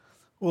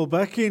Well,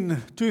 back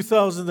in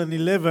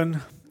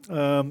 2011,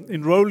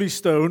 in Rolling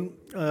Stone,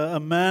 a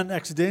man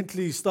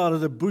accidentally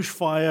started a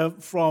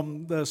bushfire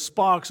from the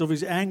sparks of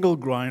his angle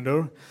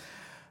grinder,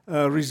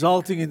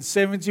 resulting in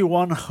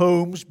 71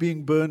 homes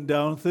being burned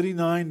down,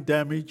 39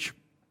 damage,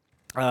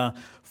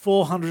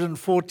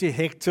 440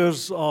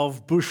 hectares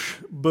of bush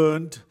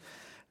burned,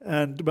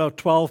 and about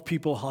 12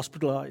 people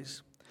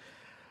hospitalized.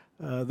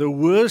 The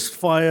worst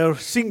fire,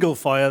 single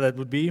fire that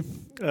would be,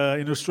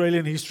 in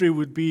Australian history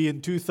would be in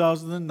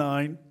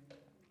 2009,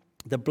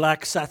 the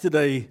Black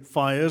Saturday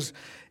fires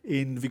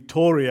in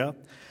Victoria,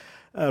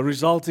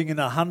 resulting in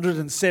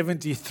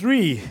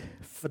 173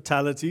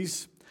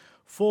 fatalities,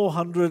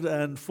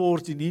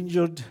 414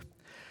 injured,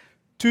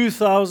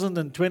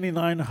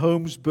 2,029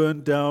 homes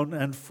burned down,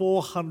 and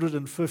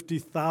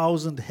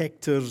 450,000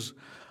 hectares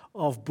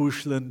of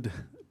bushland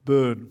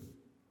burned.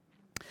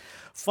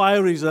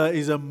 Fire is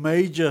a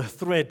major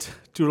threat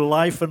to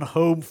life and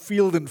home,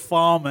 field and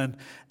farm, and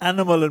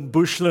animal and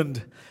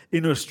bushland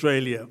in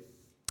Australia.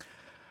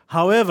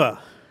 However,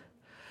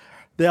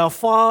 there are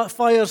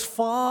fires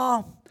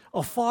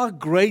of far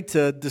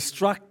greater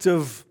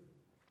destructive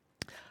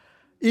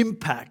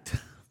impact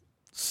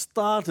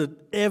started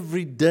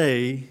every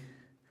day,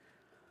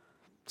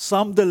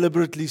 some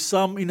deliberately,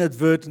 some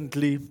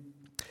inadvertently,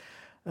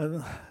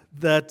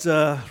 that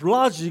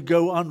largely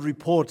go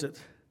unreported.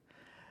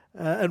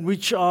 And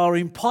which are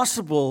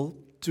impossible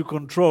to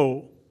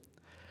control.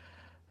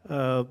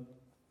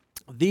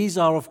 These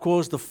are, of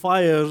course, the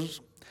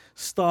fires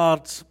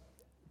start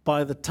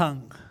by the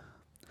tongue,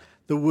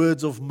 the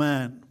words of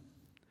man.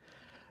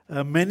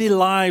 Many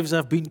lives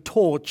have been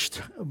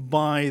torched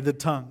by the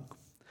tongue.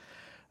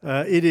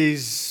 It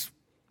is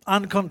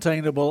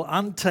uncontainable,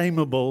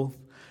 untamable,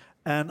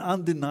 and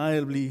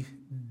undeniably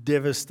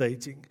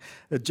devastating.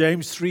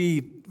 James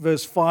 3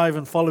 verse 5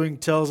 and following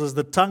tells us,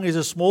 the tongue is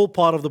a small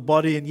part of the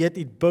body, and yet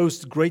it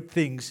boasts great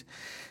things.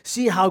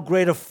 See how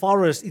great a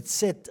forest it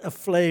set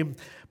aflame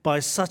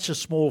by such a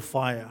small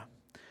fire.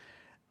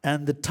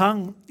 And the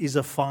tongue is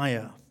a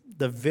fire,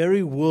 the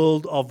very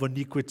world of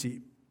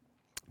iniquity.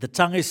 The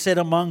tongue is set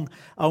among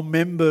our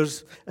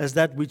members as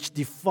that which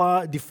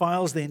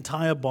defiles the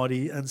entire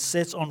body and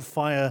sets on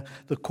fire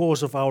the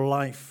course of our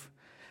life,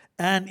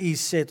 and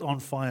is set on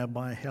fire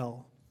by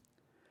hell.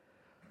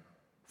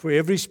 For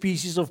every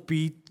species of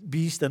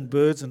beast and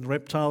birds and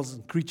reptiles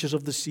and creatures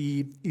of the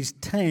sea is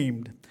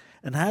tamed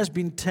and has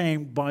been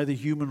tamed by the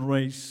human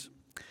race.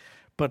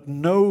 But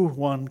no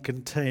one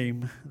can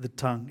tame the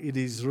tongue. It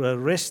is a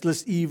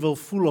restless evil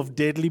full of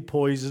deadly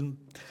poison.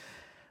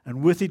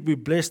 And with it we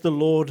bless the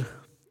Lord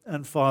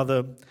and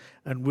Father,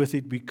 and with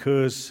it we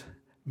curse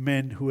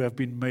men who have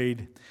been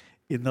made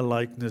in the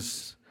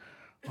likeness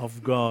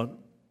of God.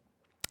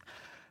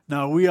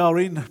 Now we are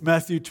in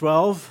Matthew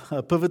 12,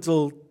 a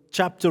pivotal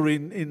chapter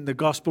in the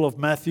Gospel of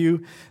Matthew.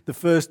 The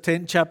first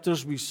 10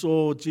 chapters we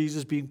saw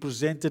Jesus being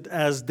presented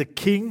as the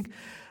King.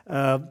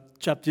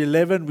 Chapter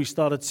 11 we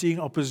started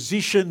seeing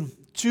opposition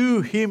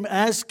to him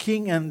as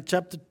King, and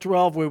chapter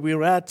 12 where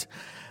we're at,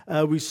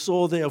 we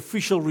saw the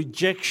official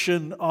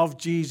rejection of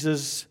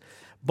Jesus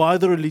by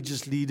the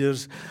religious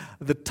leaders.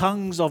 The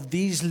tongues of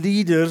these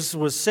leaders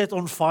were set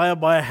on fire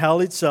by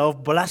hell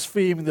itself,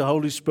 blaspheming the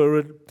Holy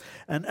Spirit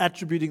and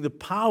attributing the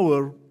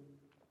power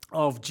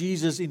of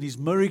Jesus in his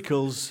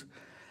miracles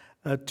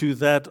to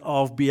that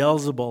of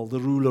Beelzebul, the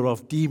ruler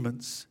of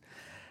demons.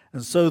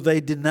 And so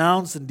they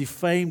denounced and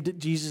defamed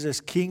Jesus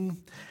as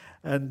king,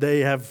 and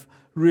they have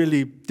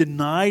really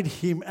denied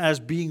him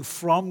as being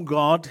from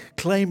God,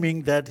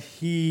 claiming that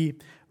he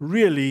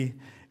really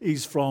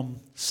is from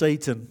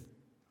Satan.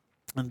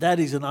 And that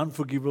is an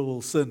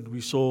unforgivable sin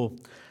we saw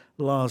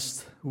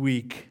last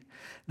week.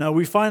 Now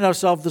we find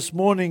ourselves this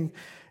morning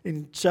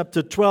in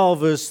chapter 12,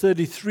 verse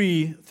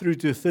 33 through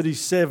to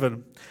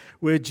 37,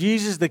 where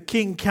Jesus the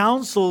King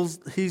counsels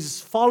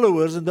his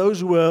followers and those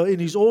who were in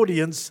his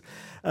audience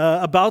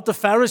about the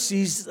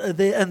Pharisees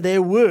and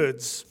their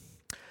words.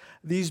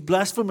 These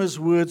blasphemous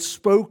words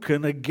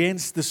spoken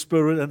against the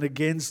Spirit and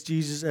against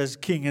Jesus as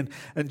King.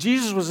 And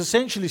Jesus was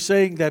essentially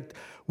saying that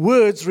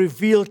words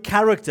reveal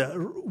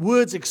character,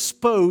 words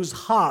expose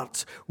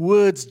heart,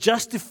 words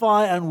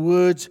justify, and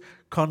words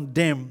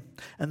condemn.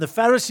 And the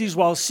Pharisees,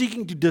 while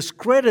seeking to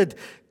discredit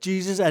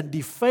Jesus and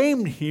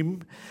defame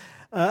him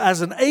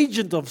as an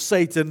agent of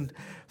Satan,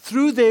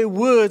 through their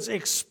words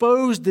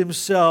exposed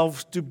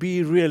themselves to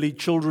be really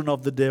children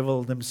of the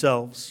devil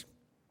themselves.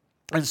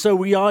 And so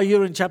we are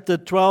here in chapter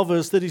 12,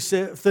 verse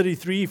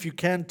 33, if you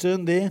can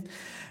turn there.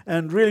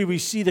 And really we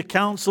see the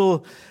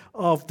counsel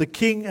of the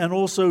King and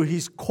also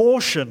his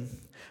caution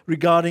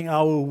regarding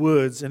our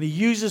words. And he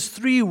uses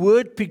 3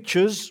 word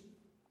pictures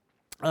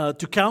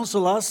to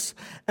counsel us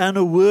and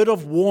a word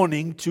of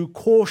warning to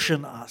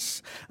caution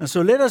us. And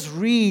so let us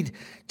read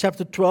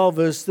chapter 12,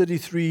 verse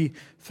 33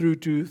 through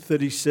to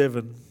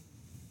 37.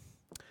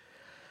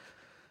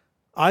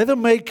 Either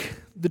make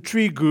the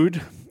tree good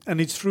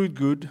and its fruit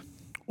good,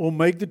 or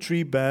make the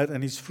tree bad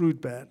and its fruit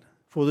bad.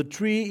 For the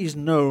tree is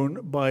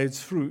known by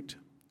its fruit.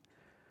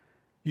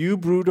 You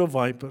brood of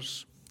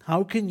vipers,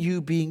 how can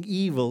you, being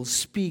evil,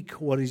 speak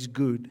what is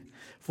good?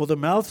 For the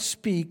mouth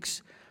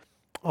speaks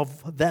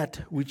of that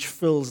which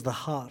fills the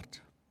heart.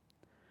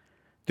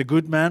 The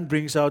good man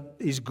brings out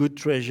his good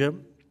treasure,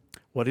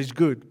 what is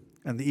good,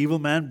 and the evil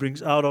man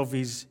brings out of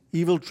his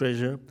evil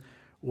treasure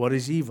what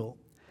is evil.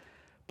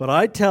 But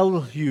I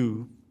tell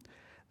you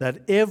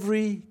that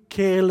every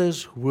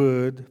careless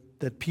word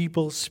that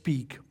people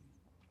speak,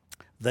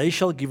 they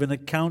shall give an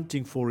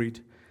accounting for it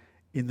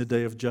in the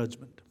day of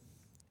judgment.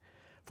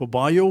 For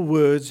by your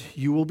words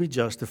you will be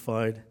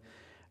justified,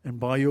 and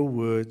by your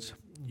words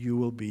you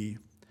will be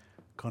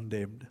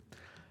condemned.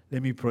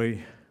 Let me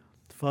pray.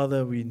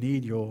 Father, we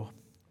need your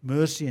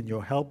mercy and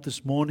your help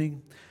this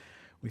morning.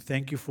 We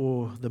thank you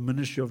for the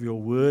ministry of your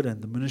word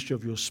and the ministry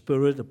of your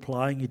spirit,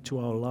 applying it to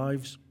our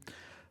lives.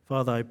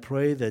 Father, I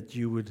pray that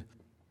you would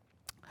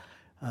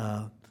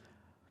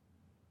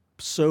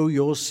sow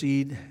your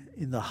seed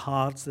in the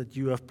hearts that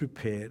you have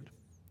prepared,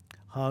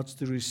 hearts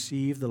to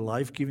receive the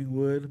life-giving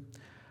word.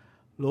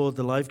 Lord,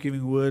 the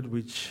life-giving word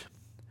which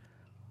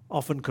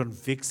often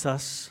convicts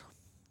us,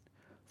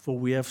 for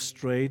we have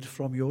strayed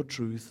from your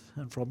truth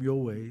and from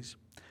your ways.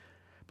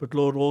 But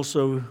Lord,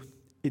 also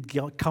it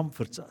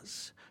comforts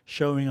us,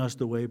 showing us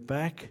the way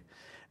back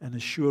and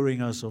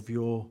assuring us of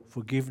your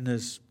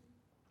forgiveness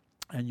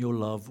and your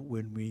love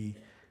when we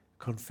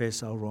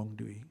confess our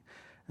wrongdoing.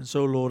 And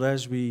so, Lord,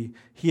 as we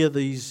hear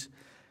these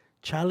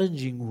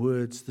challenging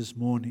words this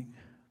morning,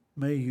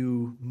 may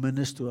you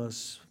minister to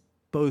us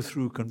both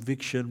through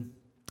conviction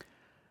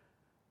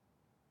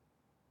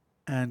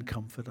and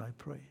comfort, I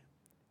pray.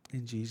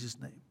 In Jesus'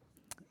 name,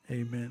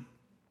 amen.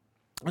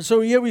 And so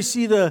here we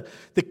see the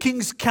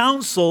king's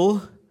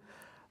counsel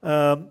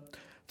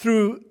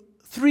through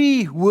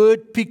 3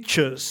 word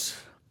pictures.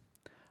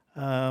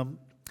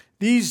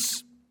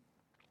 These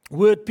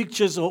word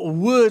pictures, or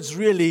words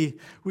really,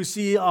 we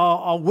see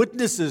are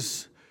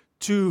witnesses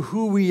to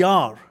who we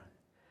are,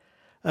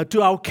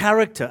 to our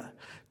character,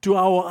 to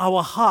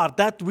our heart,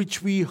 that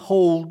which we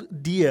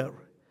hold dear.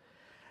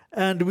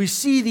 And we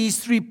see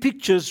these 3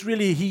 pictures,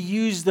 really, he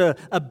used a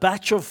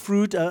batch of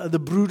fruit, the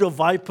brood of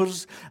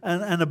vipers,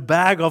 and a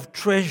bag of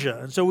treasure.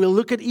 And so we'll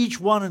look at each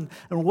one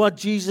and what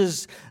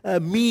Jesus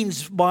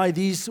means by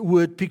these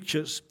word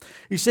pictures.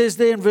 He says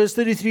there in verse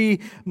 33,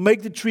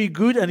 make the tree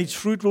good and its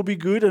fruit will be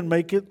good, and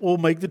make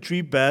the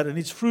tree bad and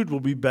its fruit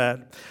will be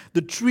bad.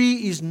 The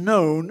tree is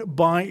known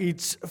by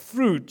its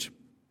fruit.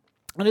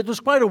 And it was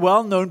quite a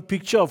well-known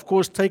picture, of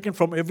course, taken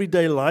from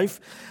everyday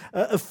life,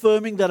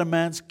 affirming that a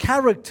man's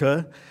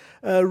character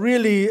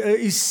really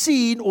is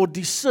seen or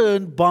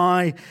discerned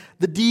by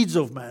the deeds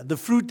of man, the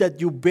fruit that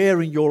you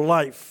bear in your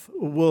life.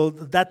 Well,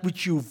 that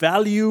which you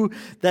value,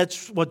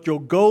 that's what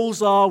your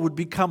goals are, would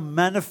become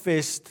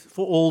manifest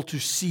for all to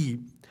see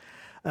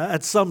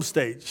at some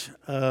stage.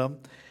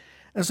 And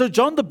so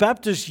John the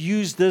Baptist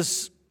used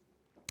this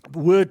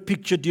word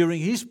picture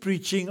during his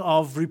preaching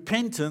of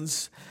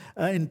repentance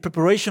in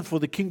preparation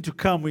for the king to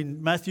come.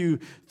 In Matthew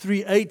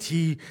 3:8,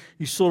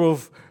 he sort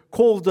of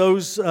called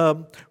those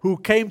who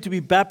came to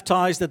be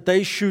baptized that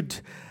they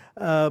should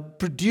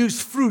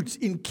produce fruit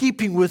in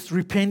keeping with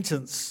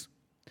repentance.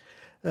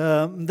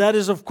 That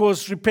is, of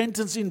course,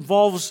 repentance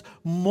involves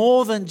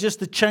more than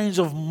just a change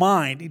of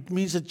mind. It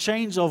means a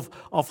change of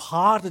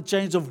heart, a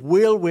change of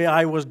will, where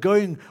I was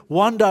going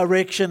one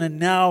direction and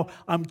now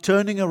I'm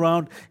turning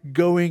around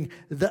going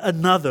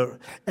another.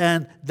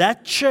 And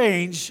that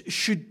change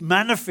should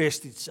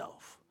manifest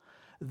itself.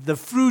 The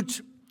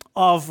fruit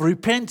of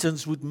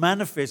repentance would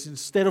manifest.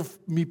 Instead of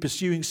me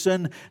pursuing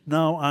sin,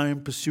 now I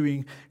am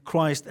pursuing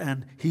Christ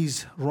and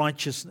His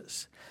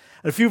righteousness.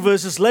 A few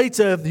verses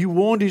later, he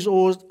warned his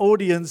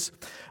audience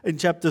in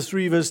chapter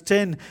 3, verse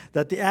 10,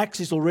 that the axe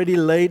is already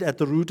laid at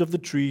the root of the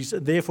trees,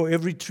 and therefore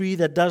every tree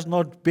that does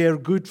not bear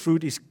good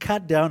fruit is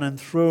cut down and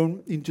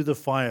thrown into the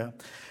fire.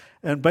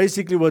 And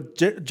basically what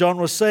John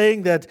was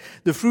saying, that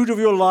the fruit of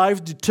your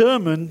life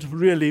determined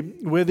really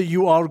whether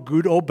you are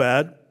good or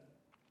bad,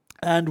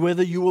 and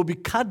whether you will be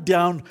cut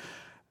down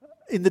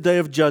in the day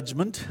of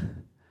judgment,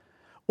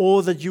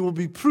 or that you will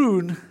be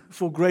pruned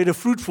for greater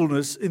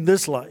fruitfulness in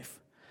this life.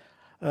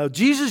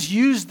 Jesus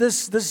used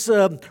this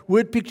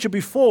word picture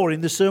before in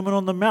the Sermon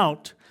on the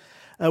Mount,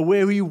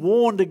 where he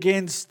warned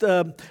against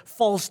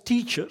false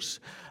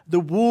teachers, the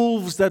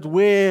wolves that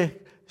wear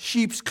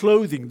sheep's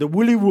clothing, the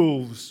woolly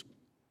wolves.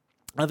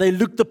 They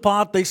look the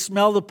part, they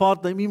smell the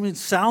part, they even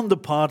sound the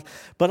part,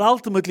 but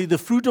ultimately the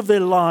fruit of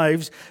their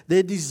lives,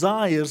 their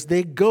desires,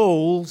 their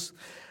goals,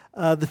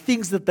 the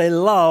things that they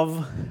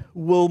love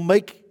will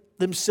make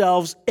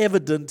themselves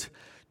evident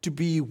to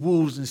be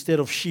wolves instead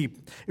of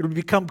sheep. It will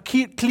become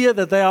clear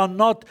that they are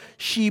not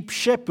sheep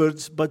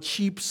shepherds, but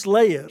sheep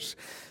slayers,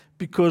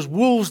 because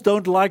wolves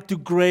don't like to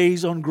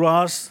graze on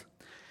grass,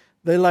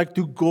 they like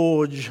to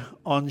gorge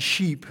on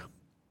sheep.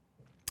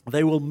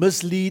 They will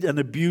mislead and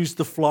abuse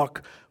the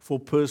flock for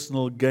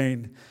personal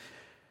gain.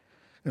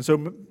 And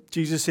so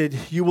Jesus said,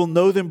 you will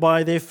know them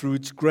by their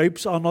fruits.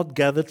 Grapes are not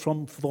gathered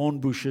from thorn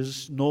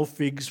bushes, nor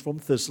figs from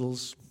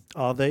thistles,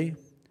 are they?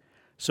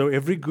 So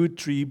every good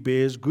tree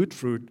bears good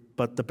fruit,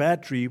 but the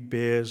bad tree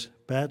bears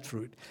bad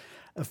fruit.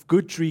 A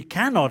good tree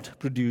cannot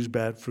produce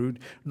bad fruit,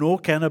 nor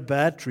can a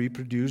bad tree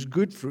produce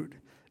good fruit.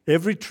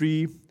 Every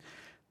tree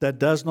that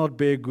does not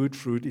bear good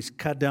fruit is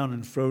cut down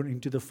and thrown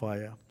into the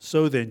fire.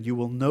 So then you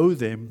will know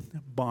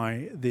them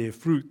by their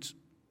fruits.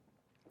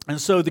 And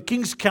so the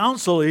king's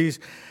counsel is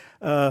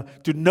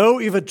to know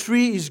if a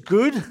tree is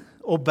good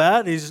or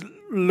bad is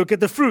look at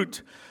the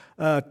fruit.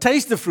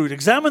 Taste the fruit,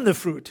 examine the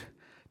fruit,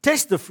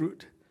 test the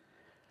fruit.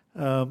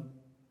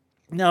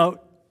 Now,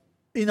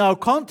 in our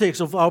context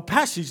of our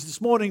passage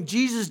this morning,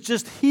 Jesus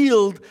just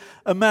healed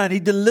a man. He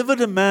delivered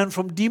a man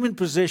from demon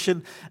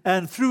possession,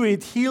 and through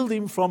it healed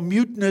him from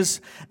muteness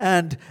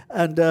and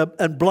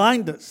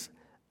blindness.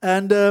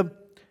 And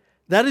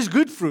that is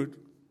good fruit,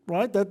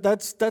 right?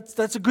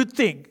 That's a good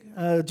thing.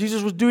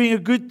 Jesus was doing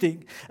a good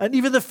thing, and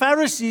even the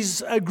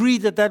Pharisees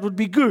agreed that that would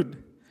be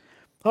good.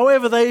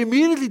 However, they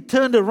immediately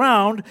turned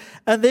around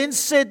and then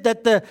said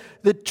that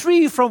the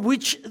tree from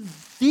which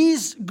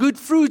these good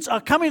fruits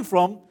are coming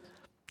from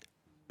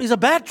is a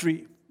bad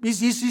tree.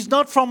 He's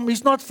not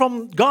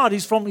from God.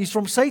 He's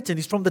from Satan.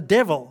 He's from the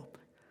devil.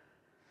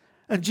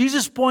 And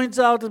Jesus points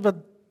out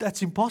that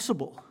that's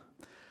impossible.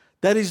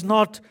 That is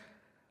not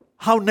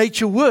how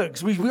nature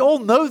works. We all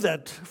know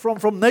that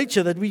from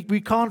nature that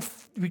we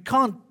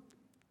can't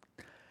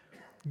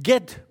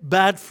get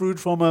bad fruit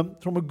from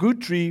a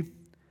good tree.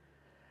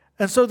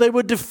 And so they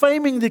were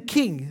defaming the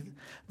king.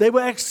 They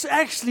were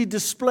actually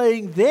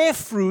displaying their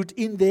fruit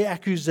in their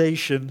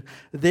accusation,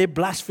 their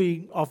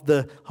blaspheming of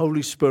the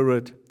Holy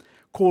Spirit,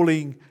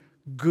 calling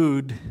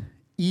good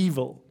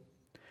evil.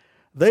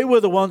 They were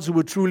the ones who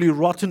were truly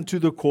rotten to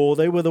the core.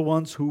 They were the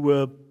ones who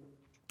were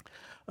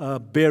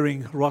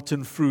bearing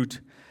rotten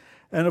fruit.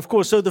 And of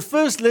course, so the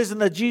first lesson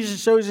that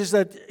Jesus shows is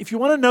that if you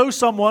want to know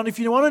someone, if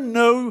you want to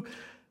know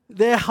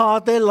their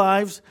heart, their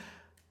lives,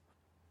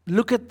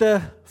 look at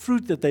the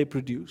fruit that they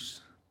produce.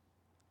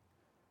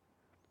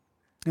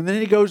 And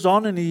then he goes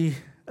on and he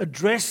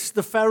addressed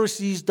the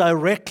Pharisees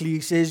directly.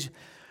 He says,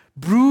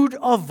 brood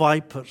of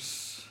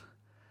vipers,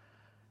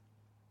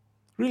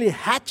 really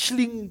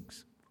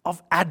hatchlings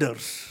of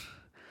adders,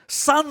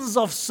 sons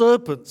of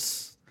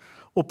serpents,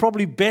 or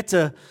probably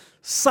better,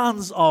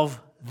 sons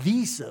of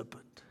the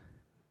serpent.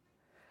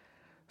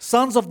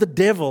 Sons of the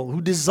devil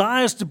who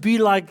desires to be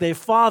like their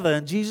father.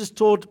 And Jesus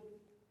taught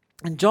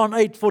in John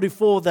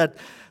 8:44 that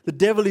the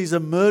devil is a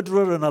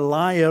murderer and a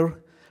liar.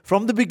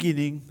 From the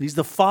beginning, he's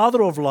the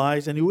father of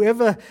lies, and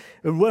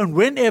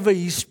whenever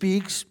he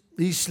speaks,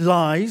 he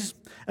lies.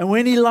 And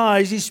when he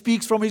lies, he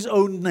speaks from his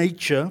own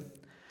nature,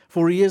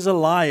 for he is a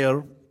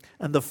liar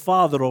and the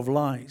father of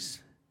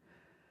lies.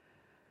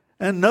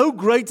 And no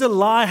greater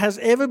lie has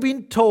ever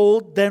been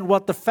told than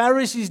what the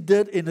Pharisees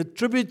did in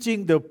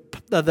attributing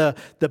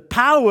the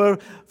power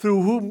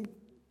through whom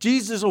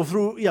Jesus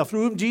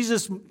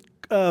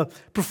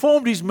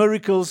performed these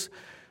miracles,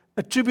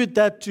 attribute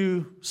that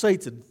to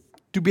Satan,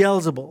 to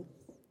Beelzebul.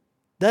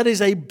 That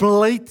is a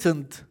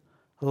blatant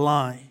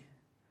lie.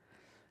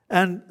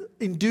 And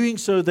in doing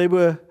so, they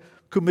were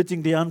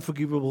committing the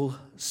unforgivable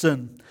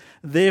sin.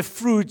 Their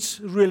fruits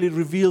really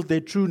revealed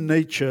their true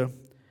nature,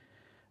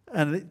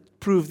 and it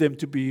proved them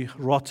to be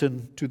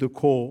rotten to the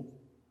core.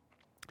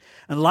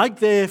 And like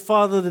their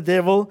father, the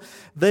devil,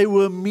 they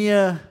were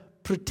mere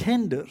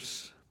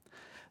pretenders.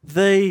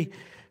 They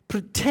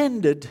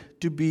pretended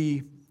to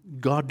be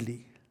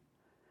godly.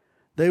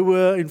 They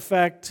were, in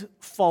fact,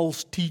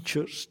 false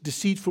teachers,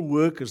 deceitful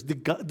workers,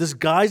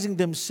 disguising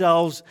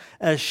themselves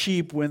as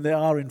sheep when they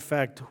are, in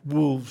fact,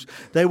 wolves.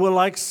 They were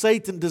like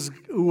Satan,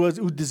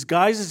 who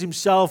disguises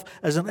himself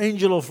as an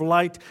angel of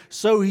light,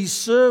 so his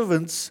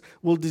servants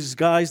will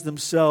disguise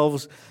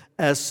themselves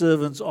as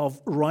servants of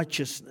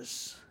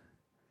righteousness,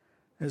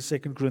 as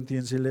 2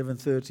 Corinthians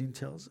 11:13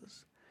 tells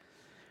us.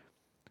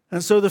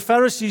 And so the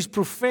Pharisees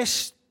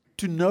professed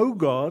to know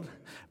God,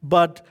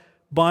 but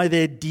by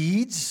their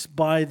deeds,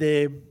 by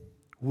their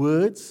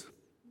words,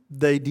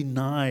 they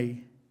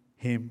deny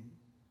Him.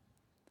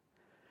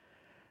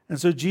 And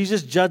so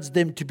Jesus judged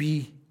them to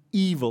be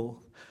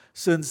evil,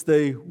 since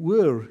they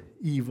were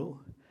evil,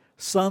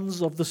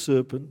 sons of the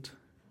serpent.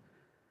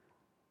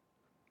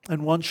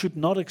 And one should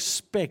not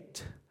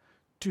expect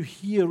to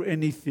hear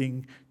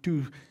anything,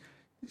 to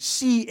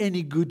see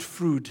any good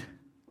fruit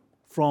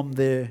from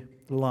their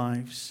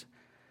lives.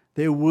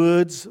 Their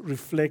words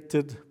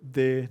reflected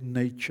their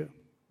nature.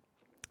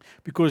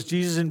 Because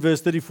Jesus in verse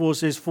 34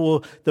 says,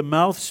 for the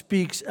mouth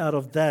speaks out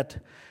of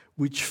that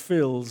which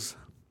fills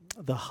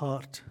the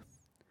heart.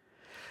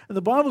 And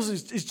the Bible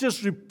is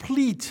just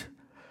replete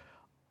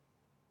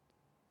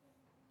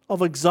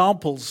of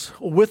examples,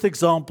 or with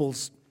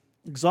examples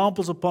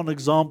upon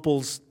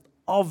examples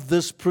of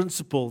this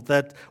principle,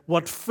 that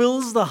what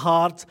fills the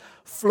heart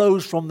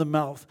flows from the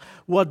mouth.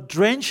 What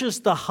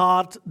drenches the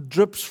heart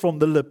drips from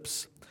the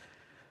lips.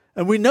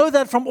 And we know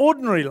that from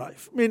ordinary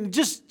life. I mean,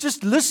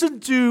 just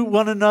listen to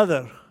one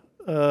another.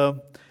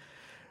 And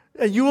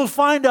you will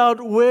find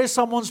out where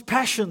someone's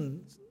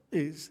passion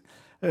is.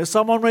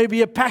 Someone may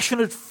be a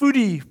passionate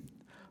foodie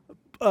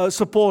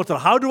supporter.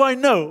 How do I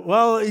know?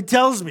 Well, he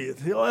tells me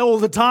all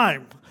the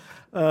time.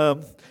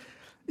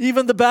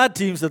 even the bad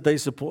teams that they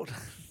support.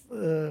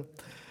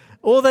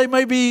 Or they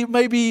may be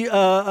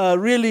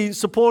really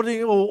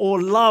supporting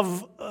or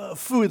love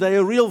food.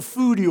 They're a real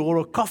foodie or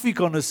a coffee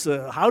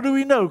connoisseur. How do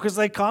we know? Because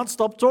they can't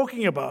stop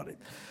talking about it.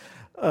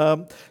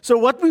 So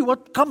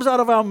what comes out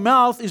of our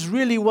mouth is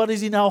really what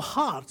is in our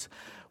heart,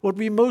 what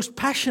we're most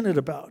passionate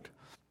about.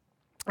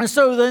 And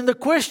so then the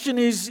question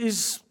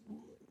is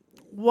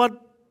what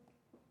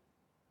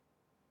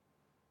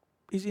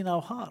is in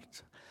our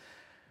heart?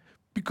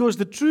 Because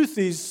the truth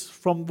is,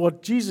 from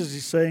what Jesus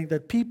is saying,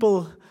 that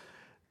people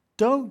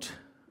don't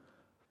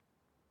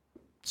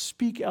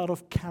speak out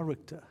of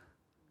character.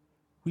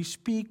 We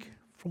speak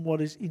from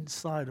what is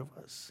inside of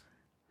us.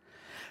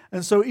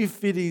 And so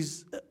if it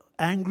is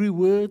angry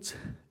words,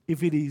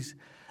 if it is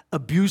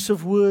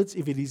abusive words,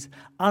 if it is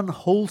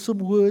unwholesome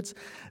words,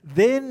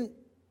 then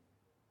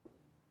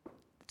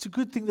it's a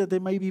good thing that there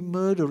may be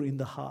murder in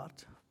the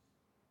heart.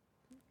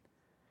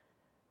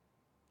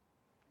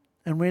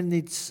 And when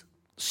it's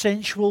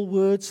sensual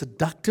words,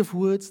 seductive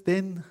words,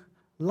 then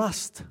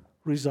lust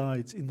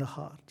resides in the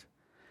heart.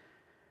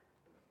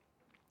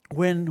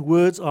 When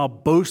words are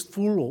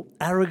boastful or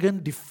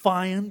arrogant,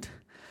 defiant,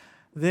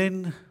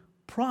 then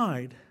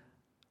pride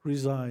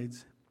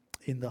resides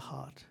in the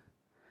heart.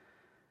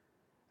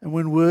 And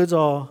when words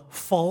are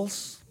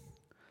false,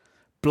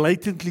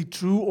 blatantly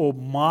true, or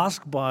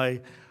masked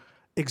by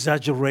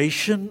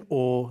exaggeration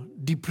or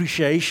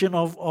depreciation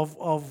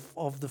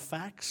of the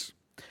facts,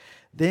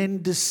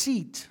 then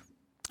deceit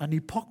and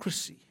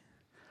hypocrisy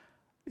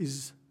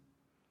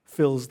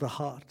fills the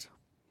heart.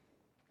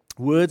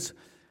 Words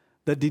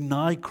that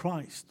deny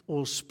Christ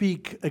or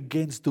speak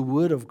against the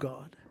Word of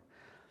God.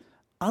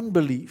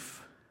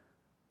 Unbelief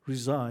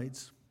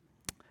resides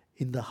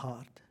in the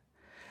heart.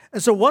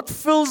 And so what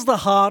fills the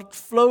heart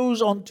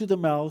flows onto the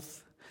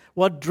mouth.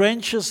 What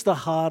drenches the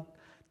heart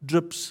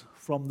drips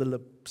from the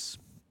lips.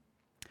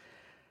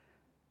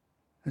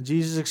 And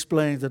Jesus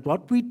explains that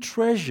what we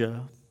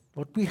treasure,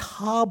 what we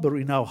harbor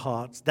in our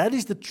hearts, that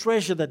is the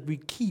treasure that we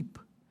keep,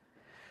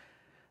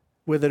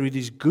 whether it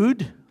is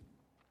good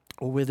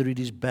or whether it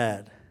is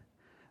bad.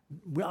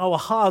 Our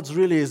hearts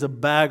really is a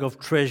bag of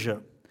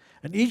treasure.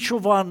 And each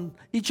of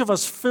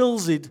us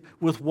fills it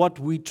with what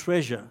we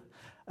treasure.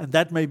 And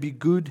that may be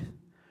good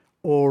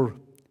or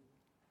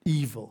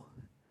evil.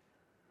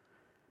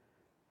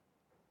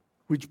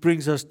 Which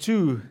brings us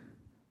to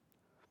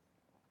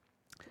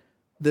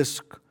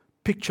this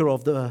picture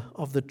of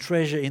the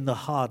treasure in the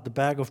heart, the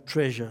bag of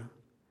treasure.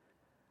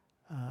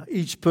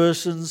 Each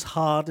person's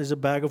heart is a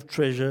bag of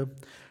treasure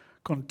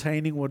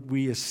containing what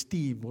we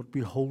esteem, what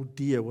we hold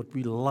dear, what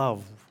we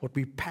love, what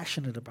we're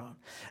passionate about.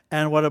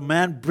 And what a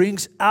man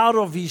brings out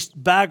of his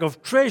bag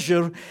of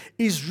treasure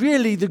is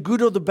really the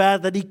good or the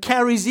bad that he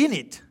carries in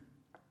it.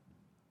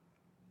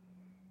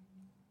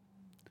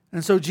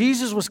 And so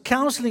Jesus was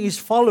counseling his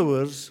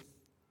followers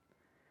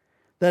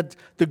that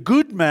the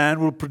good man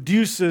will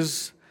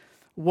produce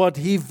what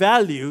he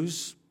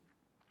values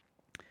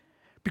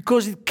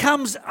because it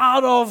comes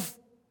out of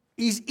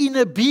his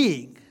inner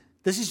being.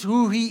 This is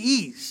who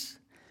he is.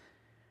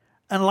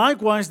 And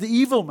likewise, the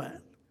evil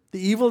man, the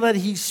evil that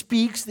he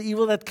speaks, the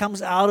evil that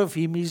comes out of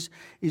him is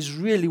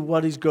really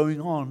what is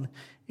going on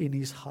in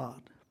his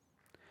heart.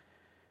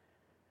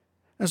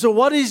 And so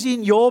what is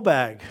in your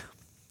bag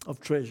of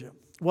treasure?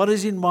 What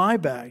is in my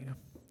bag?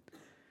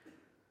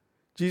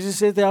 Jesus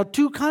said there are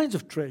two kinds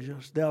of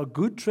treasures. There are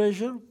good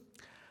treasure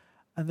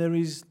and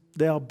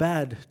there are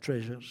bad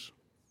treasures.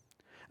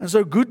 And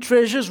so good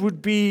treasures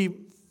would be,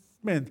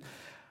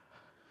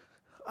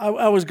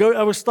 I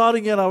was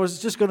starting it, I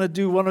was just going to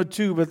do one or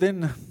two, but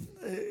then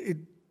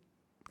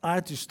I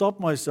had to stop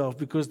myself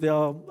because there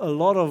are a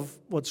lot of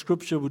what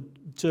Scripture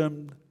would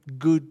term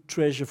good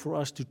treasure for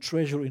us to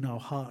treasure in our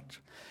heart.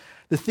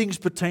 The things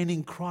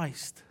pertaining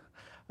Christ.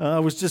 I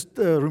was just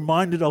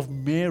reminded of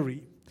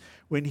Mary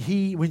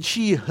when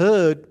she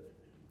heard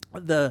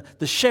the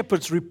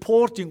shepherds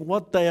reporting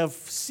what they have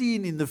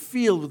seen in the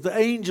field, with the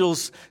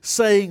angels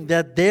saying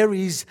that there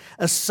is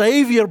a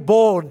Savior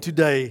born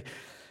today,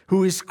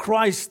 who is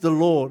Christ the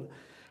Lord.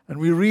 And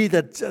we read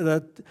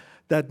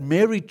that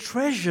Mary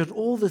treasured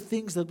all the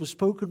things that were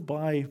spoken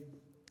by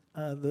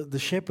the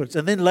shepherds.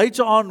 And then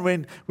later on,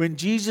 when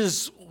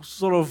Jesus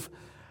sort of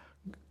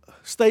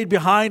stayed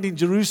behind in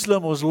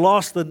Jerusalem, was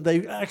lost, and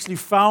they actually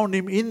found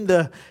him in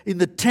the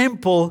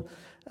temple,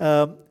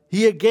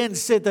 he again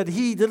said that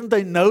didn't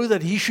they know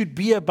that he should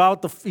be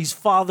about his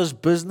Father's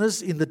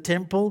business in the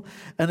temple?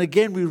 And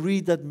again we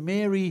read that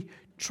Mary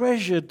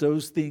treasured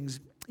those things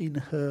in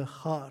her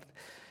heart.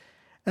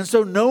 And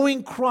so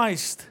knowing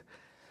Christ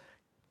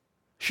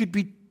should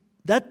be,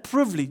 that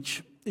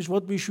privilege is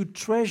what we should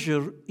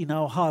treasure in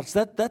our hearts.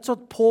 That's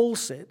what Paul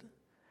said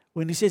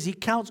when he says he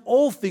counts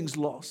all things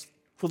lost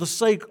for the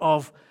sake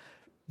of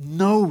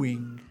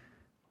knowing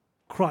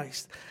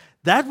Christ.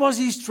 That was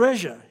his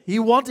treasure. He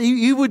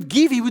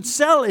would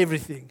sell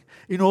everything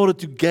in order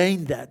to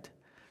gain that,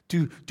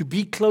 to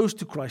be close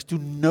to Christ, to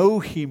know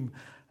him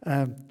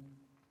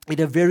in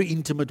a very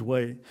intimate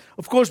way.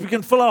 Of course, we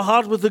can fill our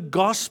heart with the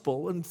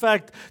gospel. In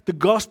fact, the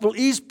gospel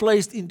is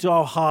placed into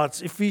our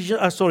hearts.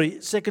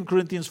 2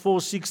 Corinthians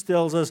 4:6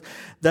 tells us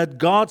that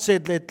God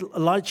said, "Let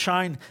light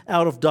shine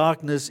out of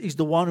darkness," is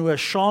the one who has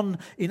shone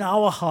in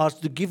our hearts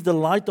to give the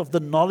light of the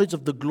knowledge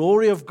of the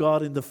glory of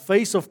God in the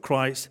face of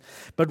Christ.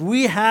 But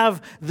we have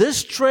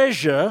this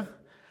treasure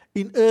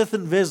in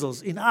earthen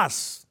vessels, in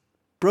us,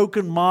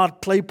 broken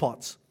marred clay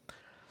pots,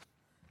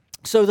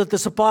 so that the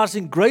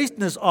surpassing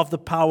greatness of the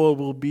power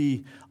will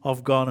be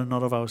of God and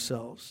not of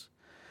ourselves.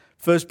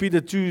 1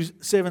 Peter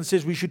 2:7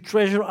 says we should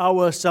treasure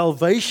our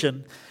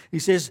salvation. He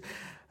says,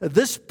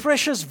 this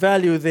precious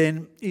value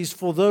then is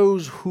for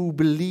those who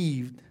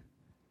believed.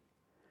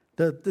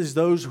 That is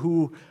those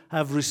who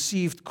have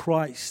received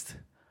Christ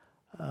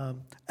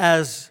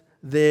as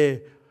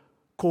their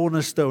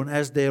cornerstone,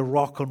 as their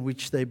rock on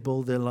which they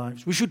build their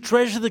lives. We should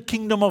treasure the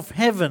kingdom of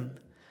heaven.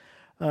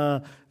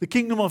 The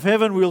kingdom of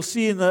heaven, we'll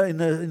see in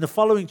the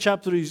following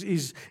chapter,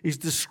 is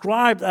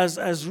described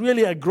as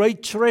really a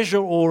great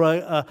treasure or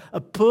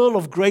a pearl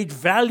of great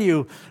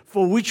value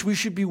for which we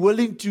should be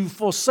willing to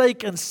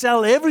forsake and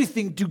sell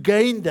everything to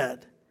gain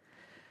that.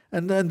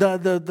 And then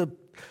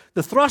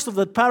the thrust of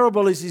that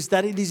parable is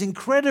that it is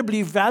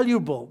incredibly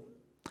valuable.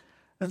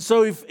 And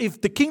so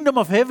if the kingdom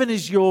of heaven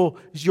is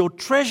your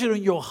treasure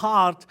in your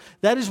heart,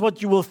 that is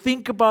what you will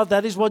think about,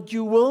 that is what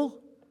you will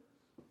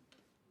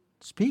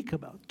speak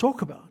about,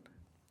 talk about.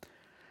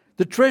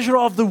 The treasure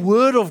of the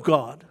Word of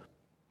God.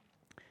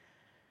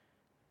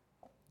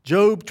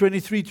 Job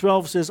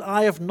 23:12 says,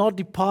 I have not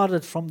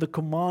departed from the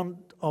command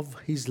of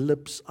His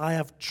lips. I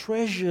have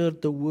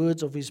treasured the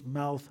words of His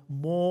mouth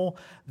more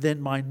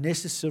than my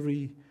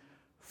necessary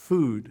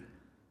food.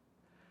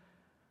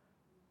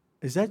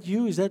 Is that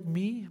you? Is that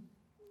me?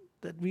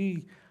 That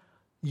we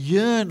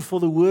yearn for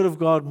the Word of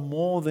God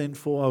more than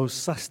for our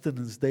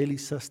sustenance, daily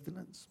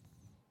sustenance.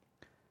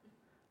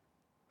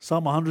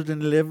 Psalm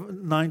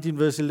 119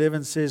 verse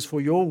 11 says,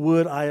 For your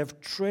word I have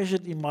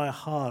treasured in my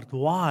heart.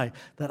 Why?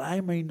 That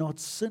I may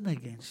not sin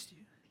against you.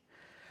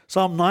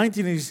 Psalm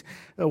 19 is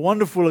a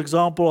wonderful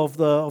example of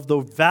the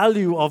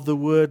value of the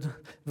word.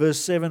 Verse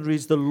 7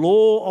 reads, The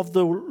law of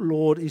the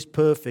Lord is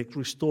perfect,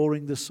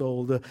 restoring the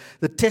soul.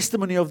 The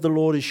testimony of the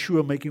Lord is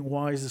sure, making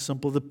wise the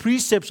simple. The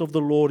precepts of the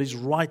Lord is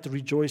right,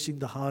 rejoicing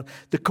the heart.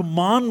 The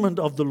commandment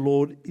of the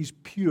Lord is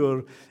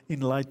pure,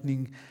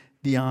 enlightening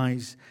the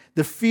eyes.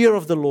 The fear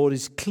of the Lord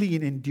is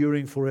clean,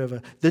 enduring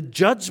forever. The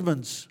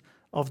judgments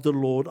of the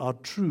Lord are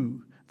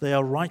true. They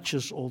are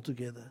righteous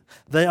altogether.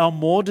 They are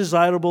more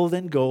desirable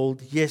than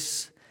gold,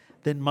 yes,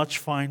 than much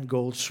fine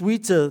gold.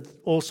 Sweeter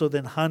also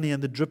than honey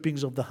and the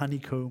drippings of the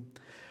honeycomb.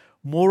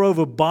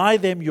 Moreover, by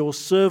them your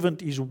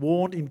servant is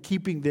warned. In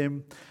keeping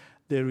them,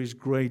 there is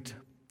great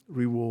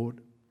reward.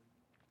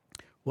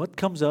 What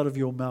comes out of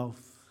your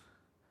mouth?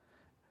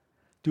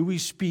 Do we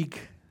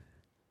speak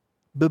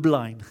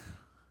Bibline?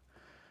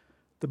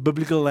 The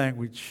biblical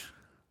language.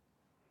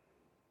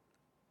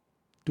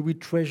 Do we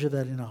treasure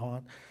that in our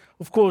heart?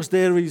 Of course,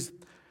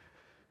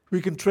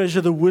 we can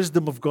treasure the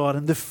wisdom of God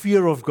and the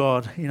fear of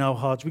God in our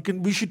hearts.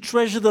 We should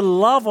treasure the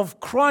love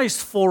of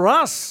Christ for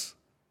us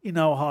in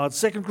our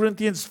hearts. 2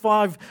 Corinthians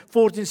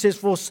 5:14 says,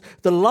 For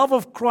the love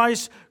of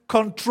Christ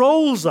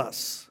controls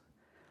us.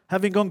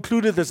 Having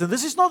concluded this, and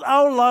this is not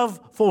our love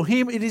for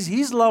Him, it is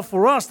His love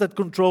for us that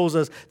controls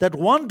us. That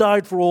one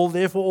died for all,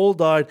 therefore all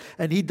died,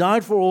 and He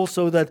died for all,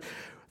 so that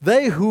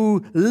they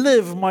who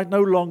live might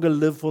no longer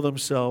live for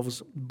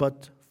themselves,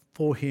 but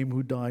for Him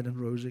who died and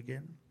rose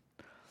again.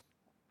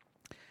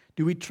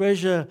 Do we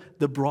treasure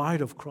the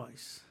bride of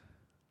Christ?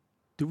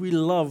 Do we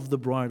love the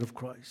bride of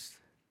Christ?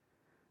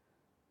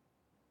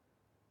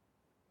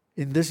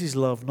 In this is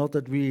love, not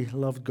that we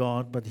loved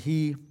God, but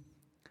He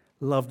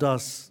loved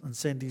us and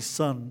sent His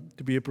Son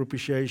to be a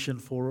propitiation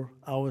for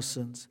our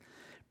sins.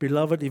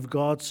 Beloved, if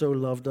God so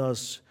loved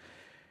us,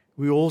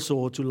 we also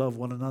ought to love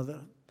one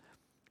another.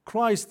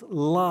 Christ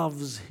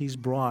loves His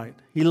bride.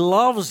 He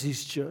loves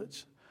His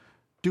church.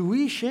 Do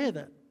we share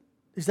that?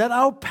 Is that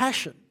our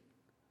passion?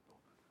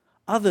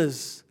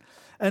 Others.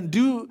 And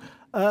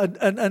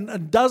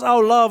does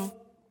our love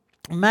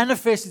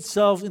manifest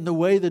itself in the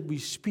way that we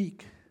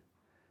speak?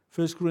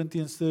 1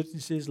 Corinthians 13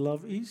 says,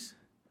 love is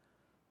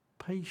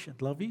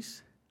patient. Love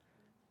is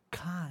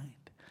kind.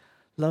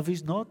 Love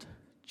is not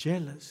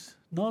jealous,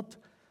 not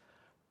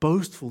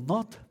boastful,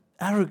 not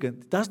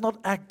arrogant. It does not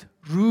act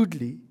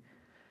rudely.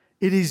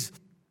 It is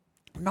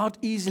not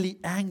easily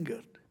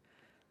angered.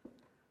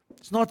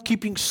 It's not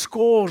keeping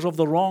scores of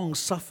the wrongs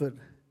suffered.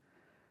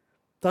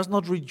 It does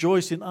not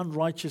rejoice in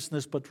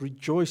unrighteousness, but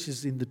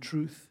rejoices in the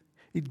truth.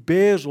 It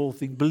bears all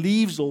things,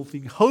 believes all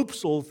things,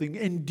 hopes all things,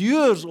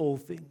 endures all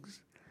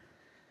things.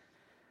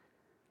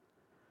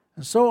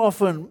 And so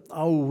often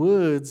our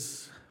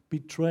words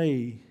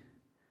betray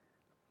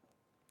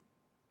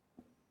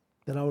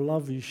that our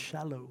love is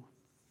shallow,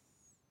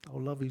 our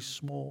love is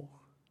small.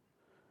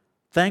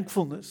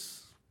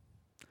 Thankfulness.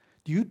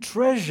 Do you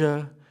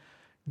treasure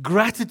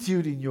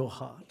gratitude in your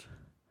heart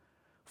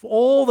for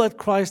all that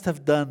Christ has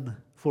done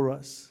for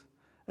us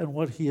and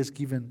what He has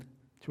given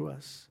to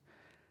us.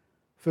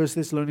 1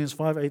 Thessalonians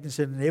 5:18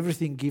 said, "In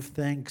everything give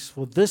thanks,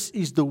 for this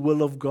is the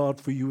will of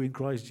God for you in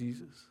Christ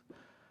Jesus."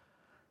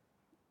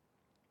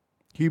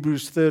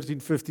 Hebrews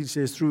 13:15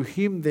 says, "Through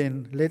him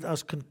then let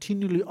us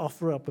continually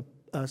offer up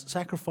a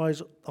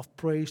sacrifice of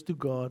praise to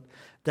God.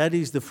 That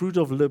is the fruit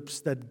of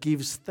lips that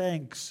gives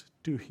thanks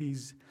to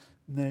his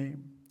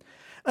name."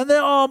 And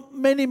there are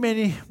many,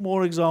 many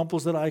more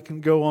examples that I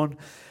can go on.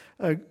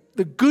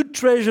 The good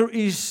treasure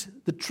is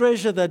the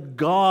treasure that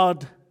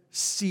God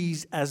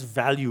sees as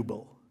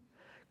valuable.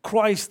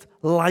 Christ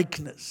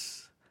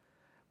likeness.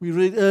 We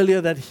read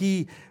earlier that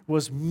he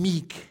was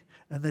meek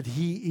and that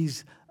he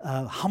is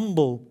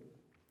humble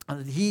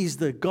and that he is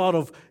the God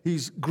of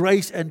his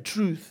grace and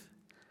truth.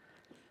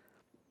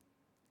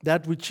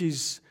 That which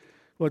is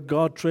what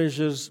God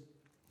treasures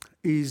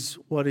is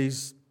what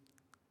is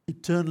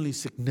eternally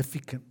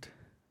significant.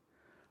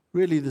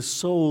 Really the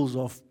souls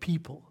of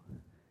people.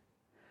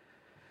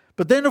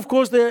 But then, of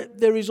course,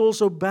 there is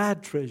also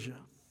bad treasure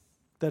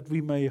that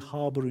we may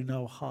harbor in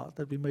our heart,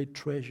 that we may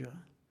treasure.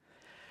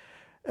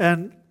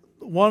 And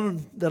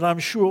one that I'm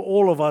sure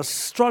all of us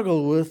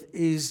struggle with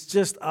is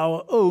just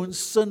our own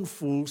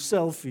sinful,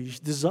 selfish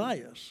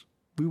desires.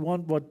 We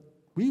want what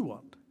we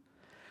want.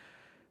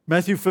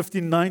 Matthew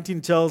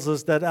 15:19 tells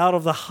us that out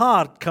of the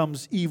heart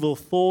comes evil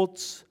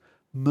thoughts,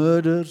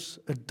 murders,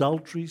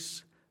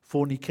 adulteries,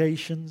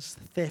 fornications,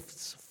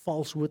 thefts,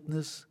 false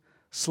witness,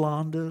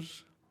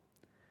 slanders.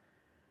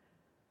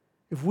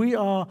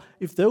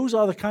 If those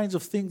are the kinds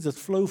of things that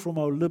flow from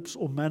our lips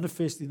or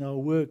manifest in our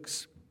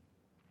works,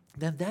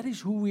 then that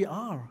is who we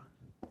are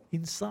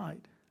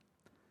inside.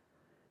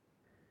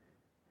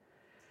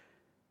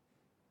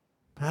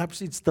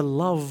 Perhaps it's the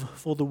love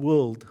for the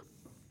world.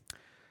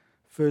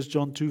 1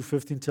 John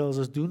 2:15 tells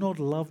us, "Do not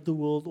love the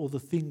world or the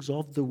things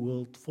of the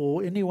world.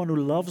 For anyone who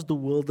loves the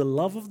world, the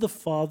love of the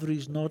Father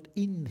is not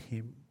in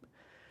him.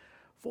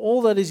 For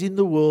all that is in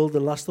the world, the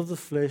lust of the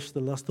flesh, the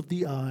lust of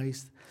the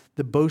eyes,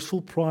 the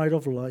boastful pride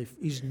of life,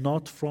 is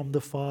not from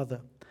the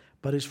Father,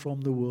 but is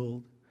from the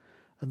world.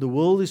 And the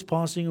world is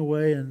passing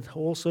away, and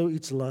also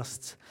its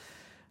lusts.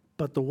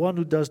 But the one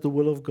who does the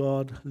will of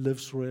God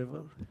lives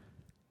forever."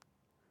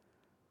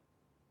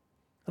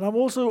 And I'm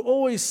also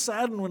always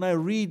saddened when I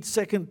read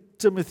 2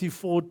 Timothy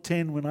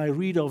 4:10, when I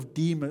read of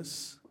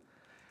Demas,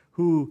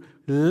 who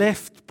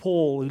left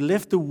Paul, he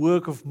left the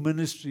work of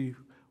ministry.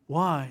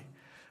 Why?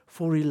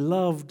 For he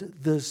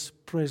loved this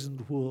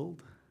present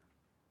world.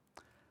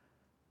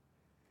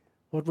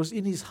 What was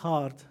in his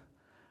heart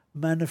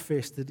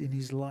manifested in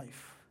his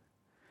life.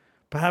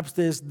 Perhaps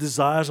there's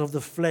desires of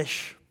the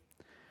flesh.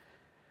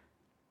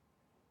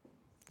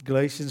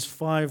 Galatians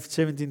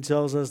 5:17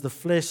 tells us the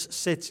flesh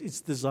sets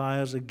its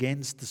desires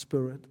against the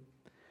spirit,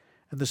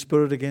 and the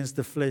spirit against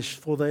the flesh,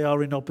 for they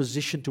are in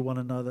opposition to one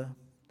another.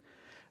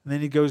 And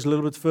then he goes a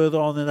little bit further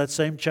on in that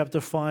same chapter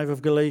 5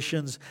 of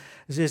Galatians.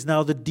 It says,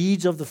 "Now the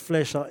deeds of the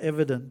flesh are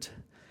evident,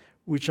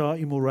 which are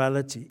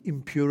immorality,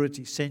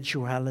 impurity,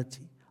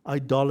 sensuality,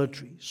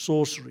 idolatry,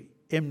 sorcery,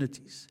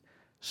 enmities,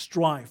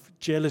 strife,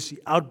 jealousy,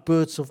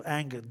 outbursts of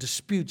anger,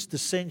 disputes,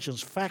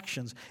 dissensions,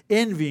 factions,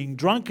 envying,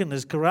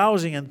 drunkenness,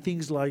 carousing, and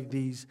things like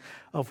these,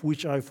 of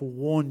which I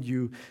forewarned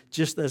you,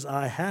 just as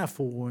I have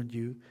forewarned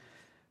you,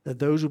 that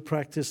those who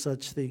practice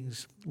such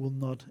things will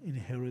not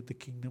inherit the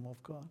kingdom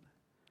of God."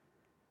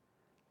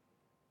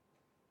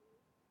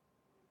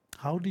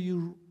 How do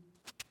you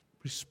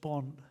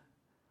respond?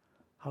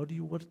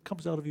 What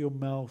comes out of your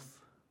mouth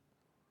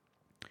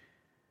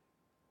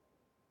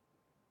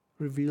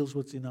reveals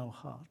what's in our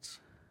hearts.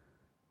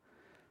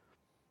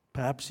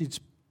 Perhaps it's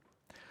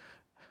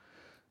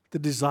the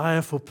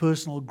desire for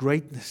personal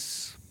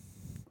greatness,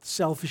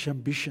 selfish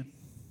ambition,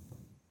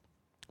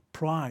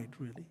 pride,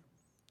 really.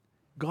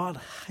 God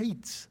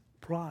hates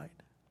pride.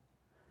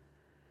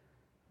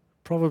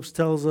 Proverbs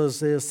tells us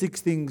there are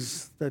 6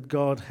 things that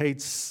God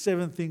hates,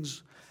 7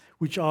 things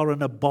which are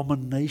an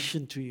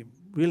abomination to him.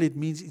 Really, it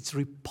means it's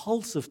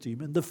repulsive to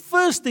him. And the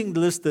first thing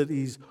listed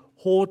is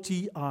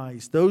haughty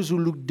eyes, those who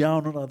look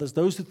down on others,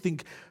 those who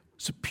think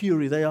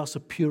they are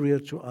superior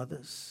to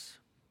others.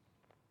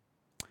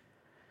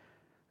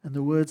 And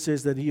the word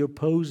says that he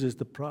opposes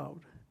the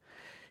proud.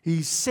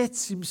 He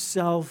sets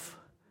himself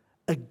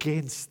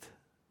against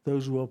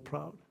those who are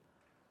proud.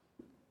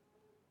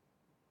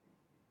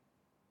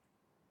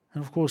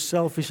 And of course,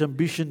 selfish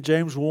ambition.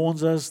 James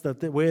warns us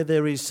that where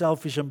there is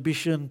selfish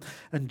ambition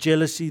and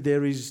jealousy,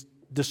 there is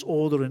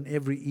disorder in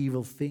every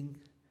evil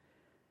thing.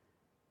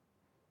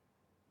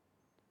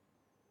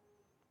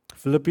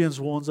 Philippians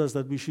warns us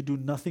that we should do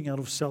nothing out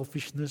of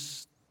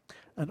selfishness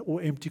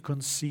or empty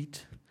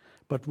conceit,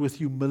 but with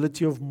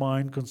humility of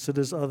mind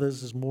considers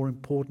others as more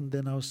important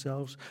than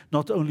ourselves,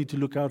 not only to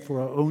look out for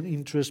our own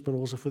interests, but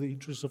also for the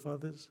interests of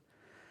others.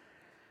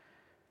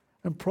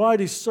 And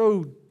pride is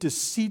so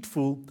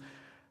deceitful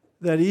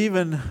that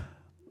even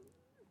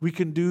we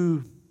can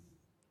do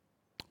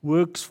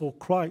works for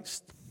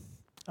Christ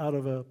out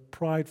of a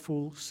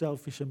prideful,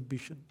 selfish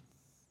ambition.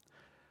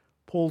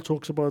 Paul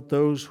talks about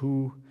those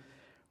who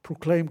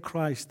proclaim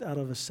Christ out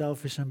of a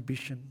selfish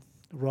ambition.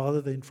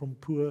 rather than from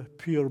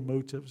pure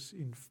motives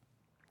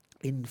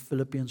in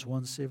Philippians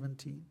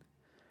 1:17.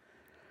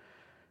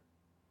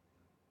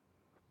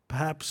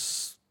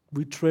 Perhaps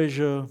we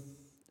treasure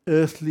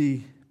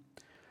earthly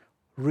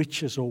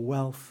riches or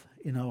wealth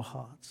in our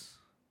hearts.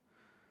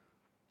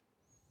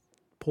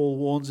 Paul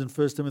warns in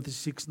 1 Timothy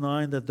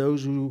 6:9 that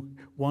those who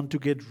want to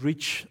get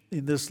rich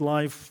in this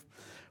life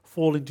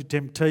fall into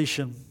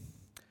temptation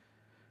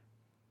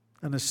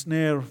and a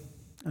snare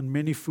and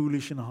many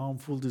foolish and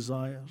harmful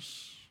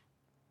desires.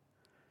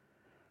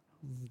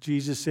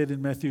 Jesus said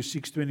in Matthew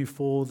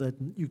 6:24 that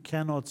you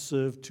cannot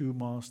serve two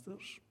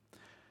masters.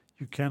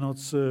 You cannot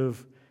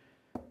serve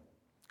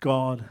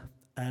God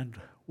and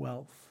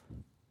wealth,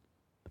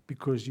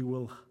 because you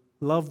will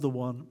love the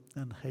one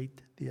and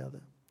hate the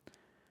other.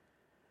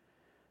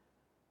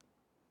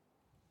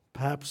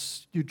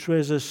 Perhaps you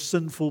treasure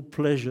sinful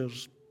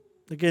pleasures.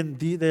 Again,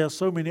 there are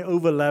so many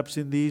overlaps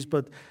in these,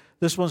 but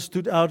this one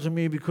stood out to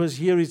me because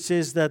here it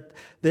says that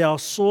there are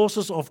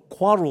sources of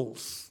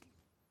quarrels,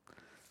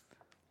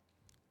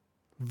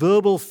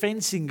 verbal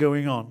fencing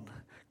going on,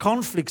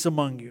 conflicts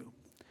among you.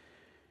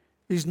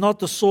 Is not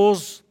the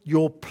source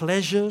your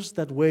pleasures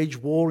that wage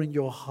war in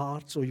your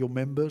hearts or your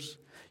members?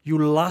 You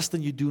lust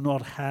and you do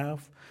not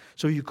have,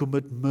 so you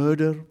commit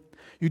murder.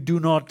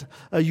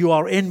 You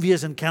are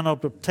envious and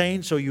cannot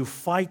obtain, so you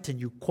fight and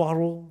you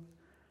quarrel.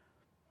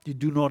 You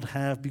do not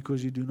have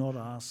because you do not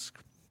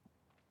ask.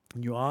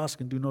 And you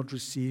ask and do not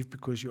receive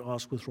because you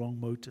ask with wrong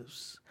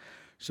motives,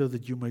 so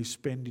that you may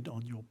spend it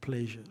on your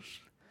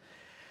pleasures.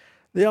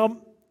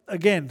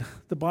 Again,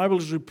 the Bible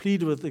is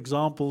replete with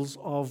examples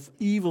of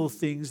evil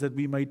things that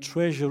we may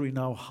treasure in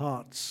our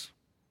hearts.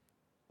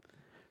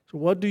 So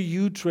what do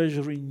you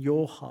treasure in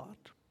your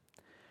heart?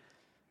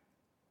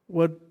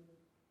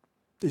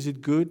 Is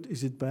it good?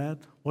 Is it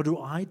bad? What do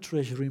I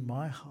treasure in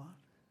my heart?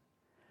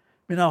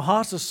 I mean, our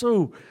hearts are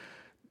so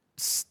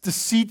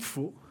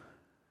deceitful.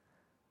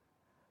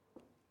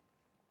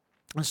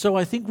 And so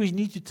I think we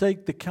need to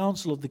take the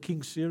counsel of the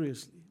King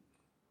seriously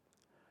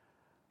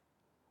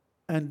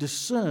and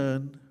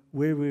discern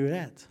where we're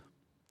at.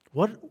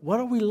 What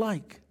are we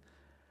like?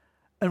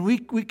 And we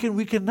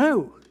can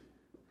know.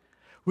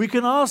 We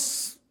can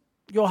ask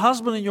your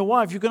husband and your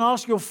wife. You can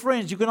ask your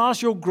friends. You can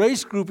ask your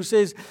grace group who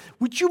says,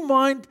 would you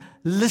mind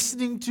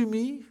listening to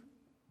me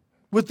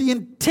with the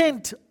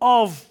intent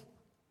of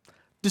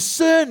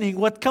discerning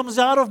what comes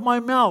out of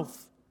my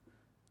mouth?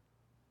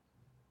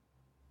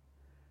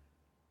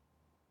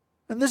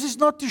 And this is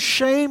not to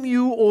shame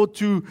you or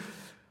to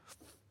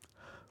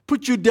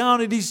put you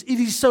down. It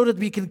is so that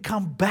we can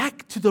come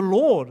back to the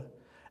Lord.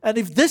 And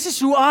if this is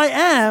who I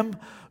am,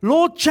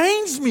 Lord,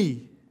 change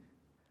me.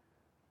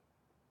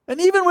 And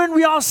even when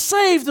we are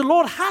saved, the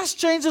Lord has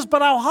changed us,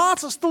 but our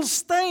hearts are still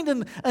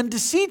stained and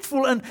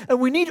deceitful. And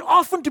we need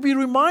often to be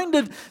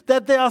reminded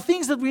that there are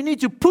things that we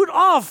need to put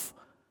off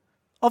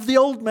of the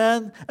old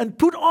man and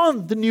put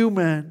on the new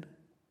man.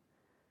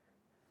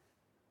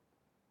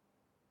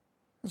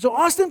 So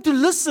ask them to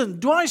listen.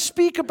 Do I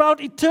speak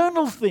about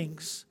eternal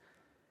things?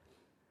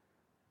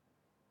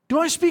 Do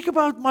I speak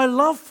about my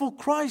love for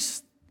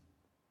Christ,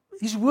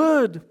 His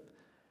Word,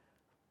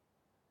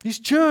 His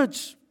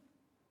church?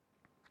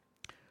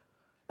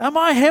 Am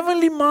I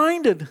heavenly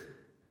minded?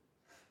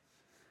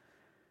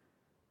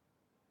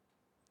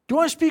 Do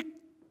I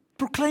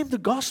proclaim the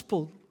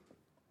gospel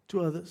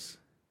to others?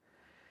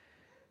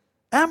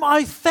 Am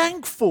I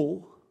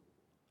thankful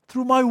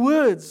through my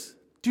words?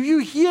 Do you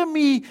hear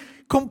me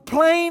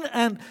complain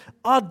and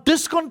are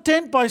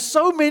discontent by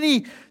so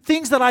many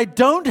things that I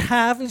don't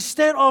have,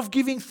 instead of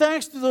giving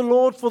thanks to the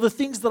Lord for the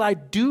things that I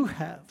do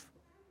have?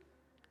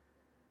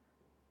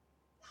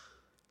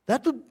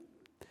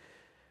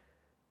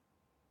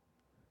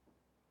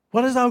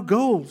 What is our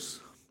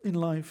goals in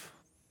life?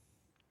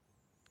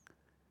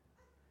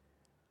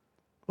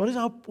 What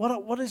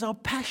is our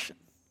passion?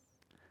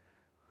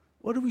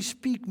 What do we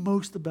speak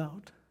most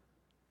about?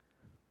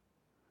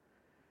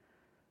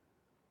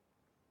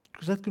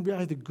 Because that can be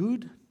either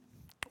good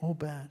or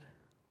bad.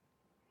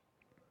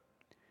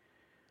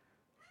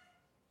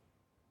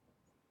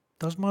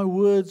 Do my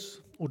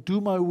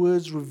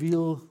words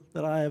reveal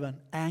that I have an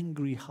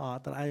angry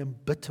heart, that I am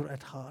bitter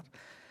at heart,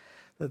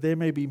 that there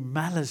may be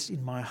malice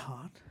in my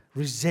heart,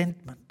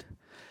 resentment?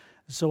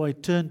 And so I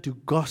turn to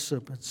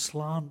gossip and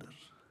slander,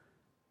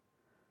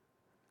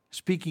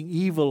 speaking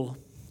evil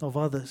of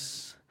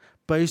others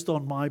based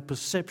on my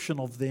perception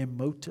of their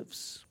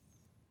motives.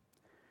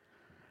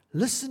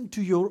 Listen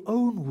to your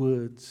own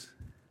words.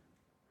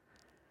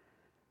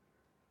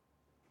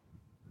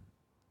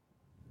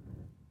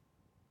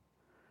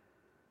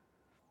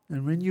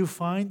 And when you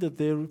find that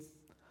there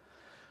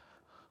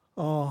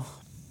are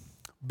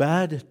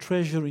bad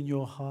treasure in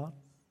your heart,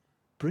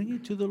 bring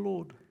it to the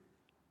Lord.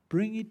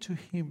 Bring it to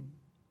Him.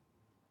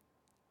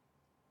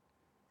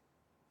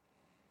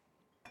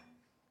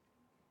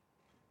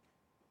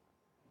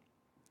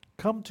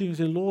 Come to Him and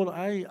say, Lord,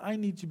 I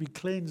need to be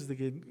cleansed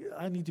again.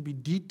 I need to be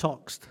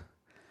detoxed.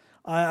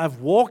 I've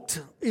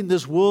walked in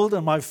this world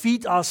and my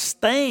feet are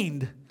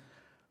stained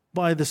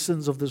by the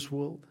sins of this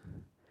world.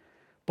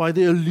 by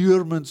the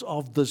allurements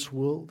of this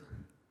world.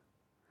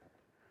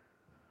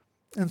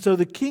 And so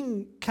the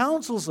King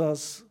counsels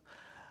us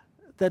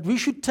that we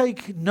should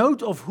take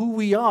note of who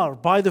we are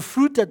by the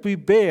fruit that we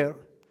bear,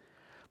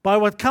 by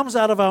what comes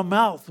out of our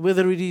mouth,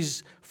 whether it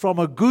is from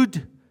a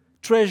good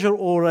treasure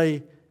or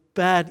a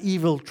bad,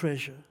 evil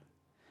treasure.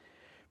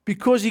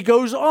 Because he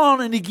goes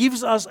on and he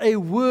gives us a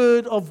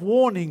word of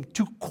warning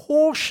to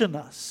caution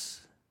us.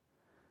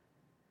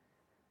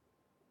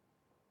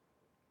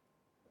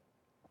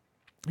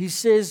 He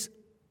says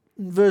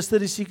in verse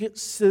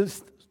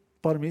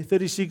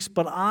 36,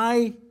 but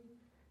I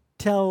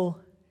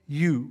tell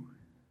you.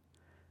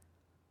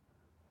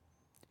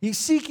 He's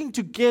seeking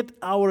to get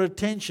our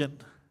attention.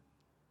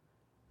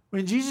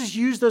 When Jesus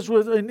used this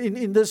word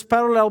in this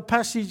parallel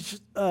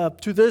passage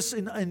to this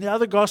in the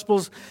other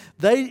Gospels,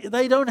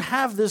 they don't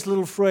have this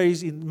little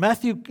phrase. In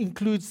Matthew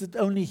includes it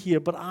only here.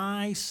 But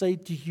I say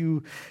to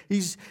you,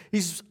 he's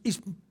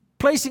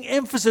placing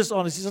emphasis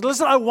on it. He says,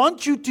 listen, I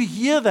want you to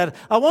hear that.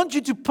 I want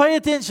you to pay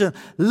attention.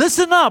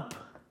 Listen up.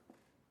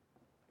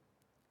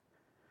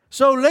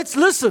 So let's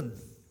listen.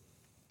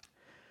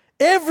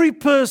 Every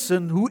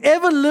person who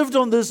ever lived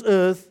on this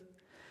earth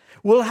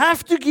will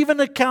have to give an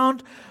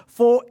account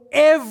for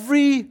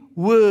every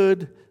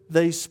word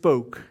they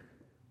spoke.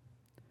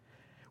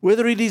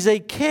 Whether it is a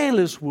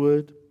careless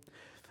word,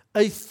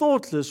 a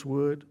thoughtless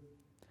word,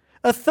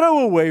 a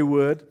throwaway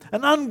word,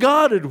 an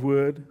unguarded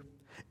word,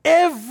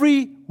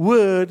 every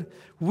word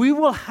we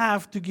will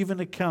have to give an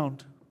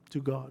account to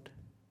God.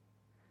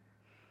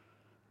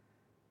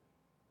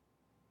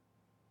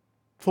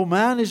 For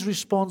man is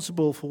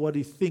responsible for what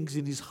he thinks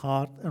in his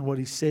heart and what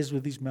he says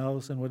with his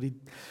mouth and what he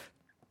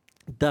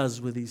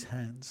does with his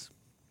hands.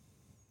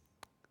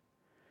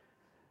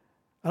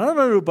 I don't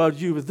know about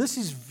you, but this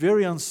is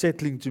very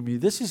unsettling to me.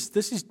 This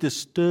is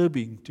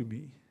disturbing to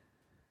me.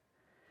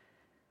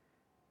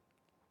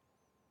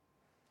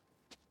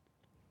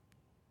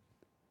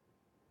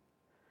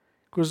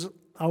 Because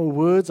our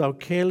words, our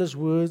careless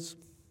words,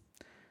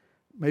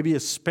 maybe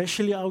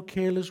especially our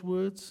careless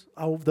words,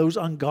 those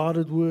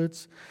unguarded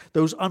words,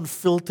 those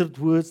unfiltered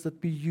words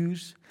that we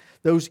use,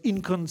 those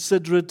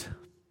inconsiderate,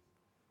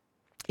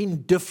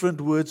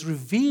 indifferent words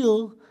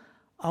reveal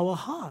our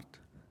heart.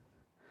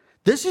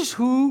 This is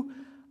who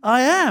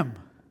I am.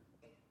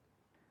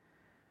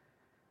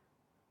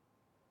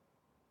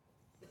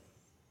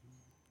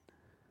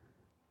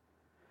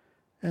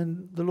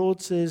 And the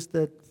Lord says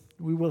that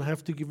we will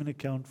have to give an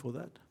account for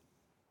that.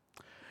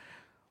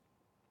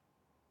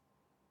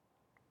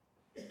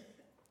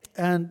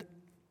 And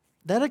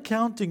that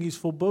accounting is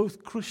for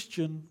both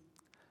Christian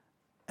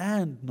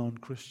and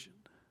non-Christian,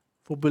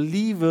 for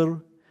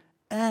believer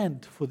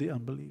and for the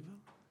unbeliever.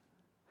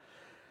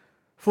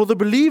 For the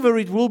believer,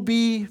 it will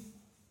be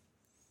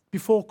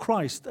before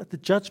Christ, at the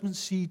judgment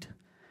seat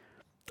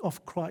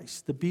of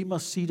Christ, the bema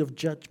seat of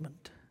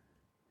judgment.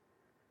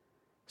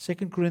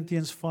 2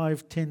 Corinthians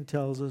 5:10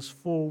 tells us,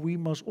 for we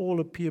must all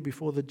appear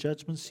before the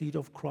judgment seat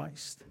of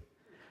Christ.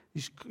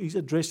 He's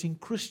addressing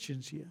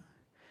Christians here.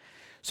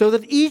 So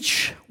that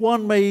each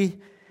one may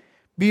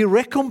be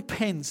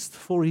recompensed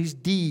for his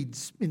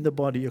deeds in the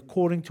body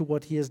according to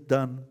what he has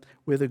done,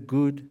 whether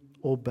good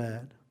or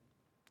bad.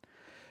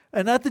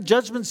 And at the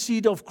judgment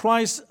seat of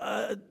Christ,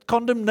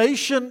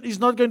 condemnation is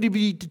not going to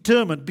be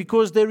determined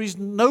because there is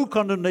no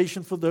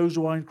condemnation for those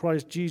who are in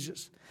Christ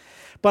Jesus.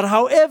 But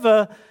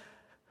however,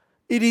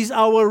 it is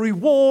our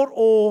reward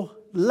or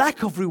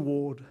lack of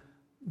reward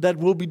that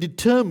will be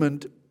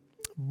determined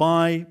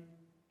by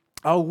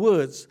our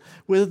words.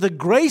 Whether the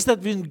grace that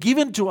has been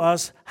given to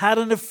us had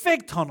an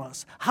effect on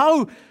us.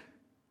 How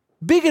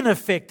big an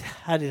effect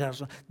had it on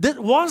us?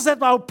 Was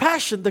that our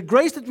passion, the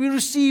grace that we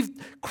received,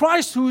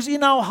 Christ who is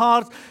in our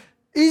hearts,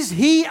 is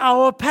He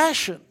our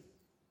passion?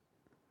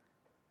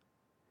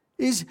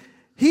 Is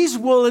His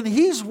will and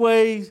His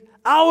way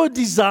our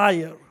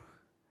desire?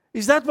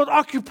 Is that what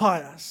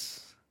occupies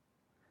us?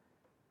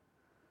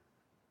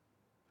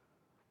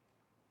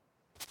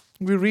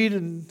 We read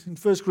in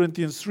 1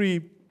 Corinthians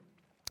 3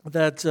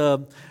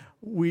 that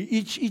we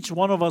each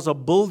one of us are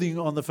building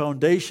on the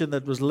foundation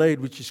that was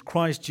laid, which is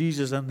Christ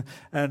Jesus,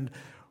 and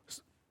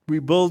we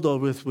build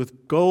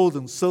with gold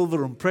and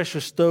silver and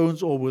precious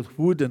stones, or with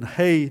wood and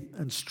hay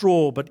and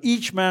straw. But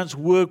each man's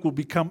work will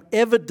become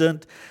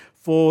evident,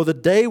 for the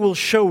day will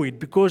show it,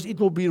 because it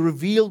will be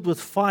revealed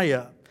with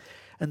fire.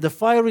 And the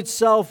fire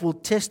itself will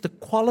test the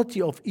quality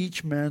of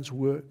each man's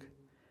work.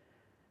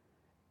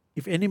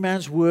 If any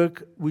man's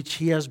work which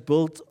he has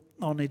built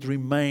on it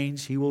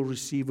remains, he will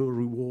receive a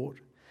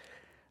reward.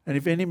 And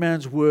if any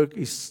man's work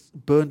is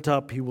burnt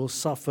up, he will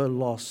suffer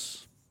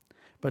loss.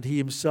 But he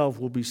himself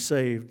will be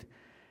saved,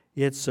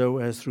 yet so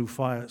as through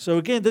fire. So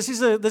again, this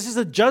is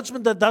a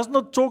judgment that does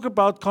not talk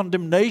about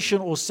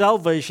condemnation or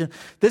salvation.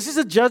 This is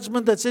a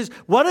judgment that says,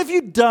 what have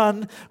you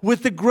done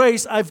with the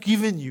grace I've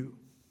given you?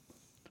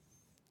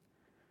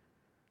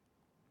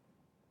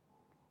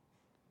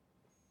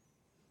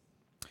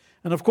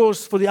 And of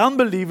course, for the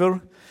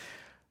unbeliever,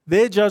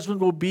 their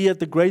judgment will be at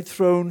the great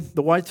throne,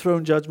 the white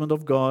throne judgment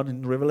of God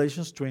in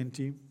Revelation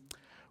 20,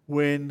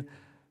 when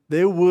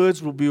Their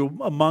words will be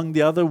among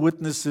the other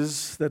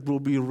witnesses that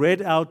will be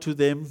read out to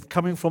them,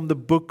 coming from the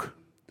book,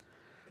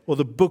 or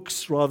the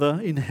books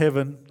rather, in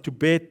heaven, to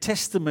bear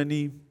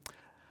testimony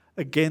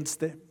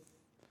against them.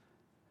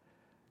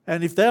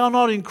 And if they are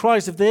not in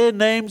Christ, if their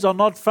names are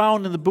not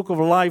found in the book of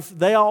life,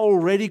 they are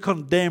already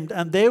condemned,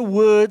 and their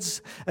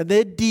words and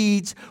their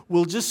deeds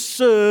will just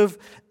serve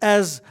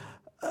as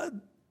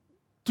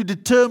to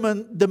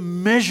determine the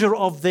measure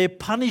of their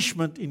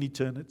punishment in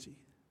eternity.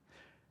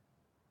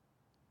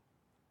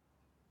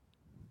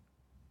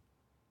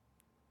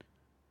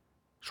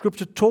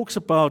 Scripture talks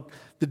about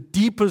the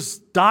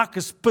deepest,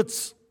 darkest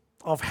pits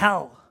of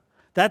hell.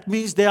 That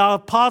means there are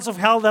parts of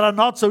hell that are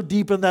not so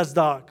deep and that's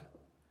dark.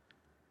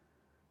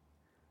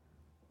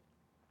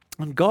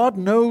 And God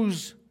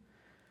knows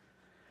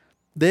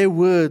their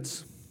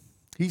words.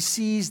 He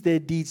sees their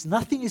deeds.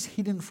 Nothing is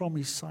hidden from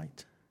His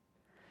sight.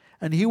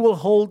 And He will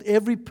hold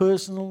every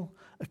person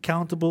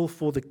accountable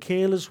for the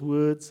careless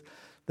words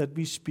that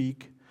we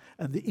speak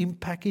and the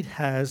impact it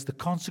has, the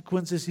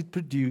consequences it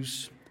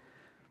produces.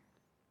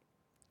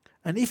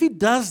 And if He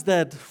does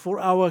that for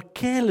our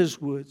careless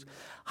words,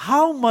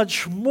 how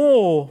much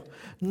more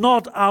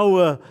not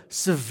our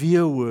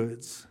severe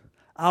words,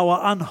 our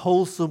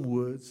unwholesome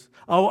words,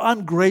 our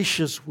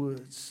ungracious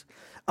words,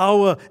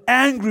 our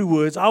angry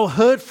words, our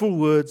hurtful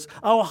words,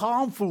 our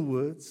harmful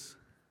words.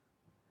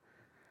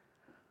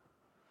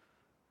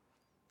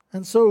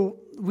 And so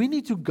we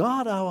need to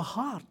guard our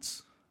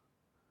hearts.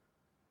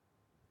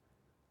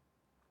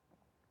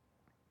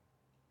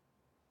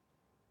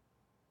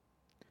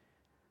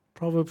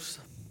 Proverbs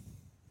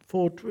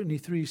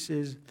 4:23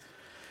 says,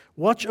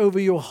 "Watch over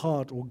your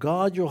heart, or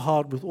guard your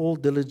heart with all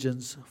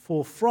diligence,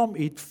 for from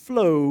it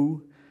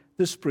flow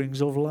the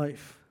springs of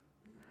life.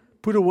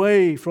 Put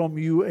away from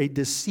you a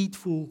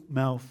deceitful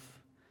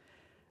mouth,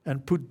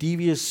 and put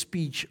devious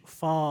speech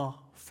far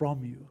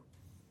from you."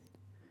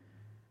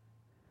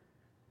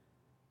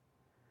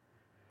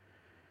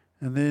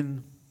 And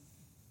then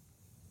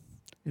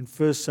in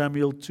 1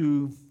 Samuel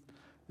 2,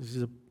 this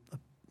is a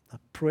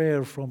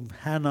prayer from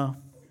Hannah.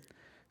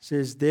 It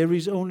says, there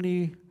is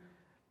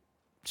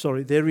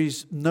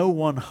no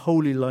one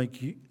holy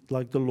like you,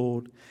 like the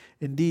Lord.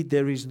 Indeed,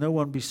 there is no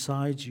one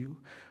besides you,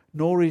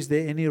 nor is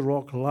there any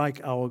rock like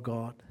our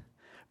God.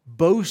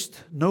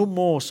 Boast no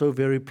more so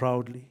very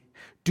proudly.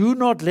 Do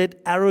not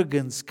let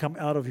arrogance come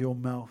out of your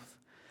mouth.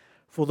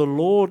 For the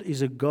Lord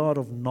is a God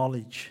of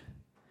knowledge,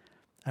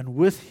 and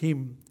with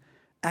Him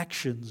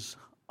actions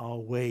are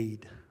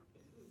weighed.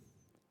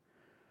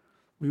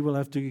 We will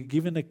have to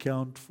give an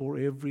account for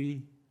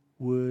every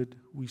word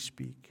we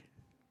speak.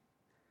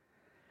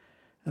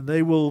 And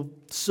they will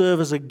serve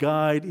as a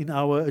guide in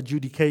our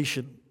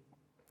adjudication.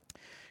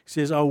 It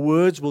says our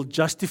words will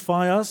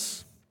justify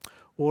us,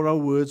 or our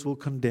words will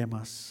condemn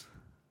us.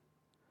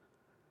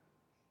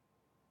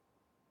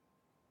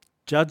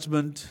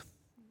 Judgment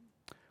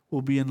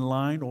will be in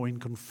line or in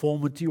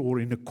conformity or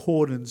in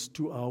accordance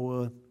to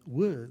our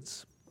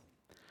words.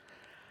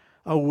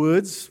 Our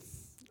words,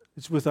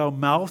 it's with our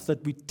mouth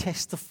that we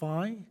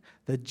testify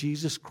that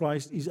Jesus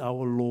Christ is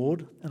our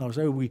Lord. And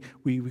also we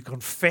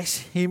confess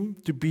Him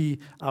to be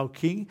our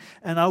King.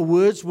 And our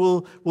words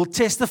will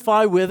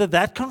testify whether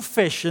that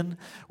confession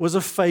was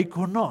a fake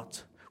or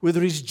not,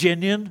 whether it's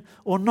genuine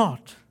or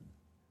not.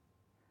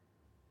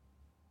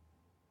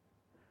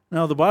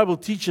 Now, the Bible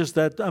teaches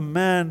that a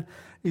man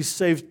is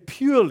saved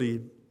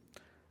purely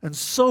and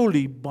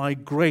solely by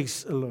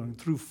grace alone,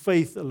 through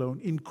faith alone,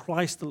 in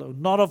Christ alone,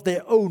 not of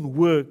their own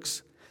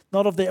works,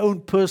 not of their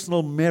own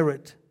personal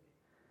merit.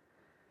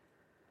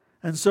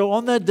 And so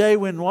on that day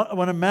when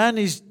a man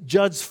is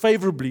judged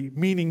favorably,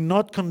 meaning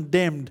not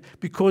condemned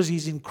because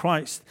he's in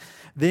Christ,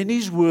 then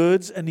his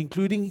words, and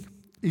including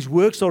his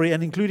works,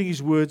 and including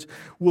his words,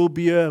 will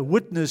be a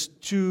witness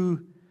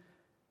to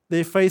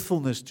their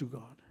faithfulness to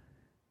God.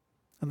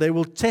 And they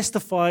will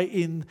testify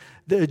in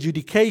the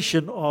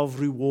adjudication of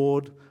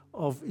reward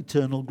of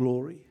eternal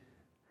glory.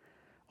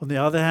 On the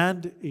other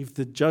hand, if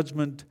the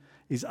judgment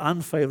is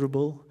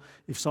unfavorable,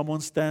 if someone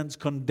stands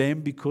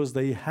condemned because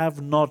they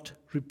have not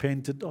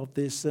repented of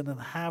their sin and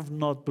have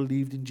not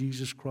believed in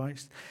Jesus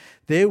Christ,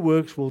 their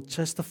works will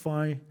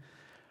testify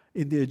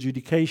in the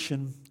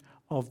adjudication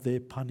of their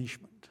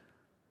punishment.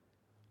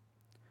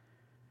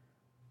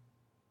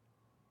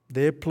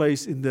 Their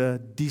place in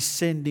the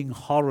descending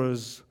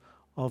horrors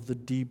of the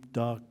deep,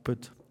 dark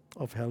pit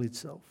of hell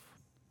itself.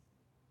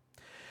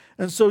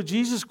 And so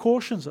Jesus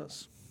cautions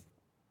us.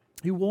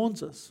 He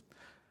warns us.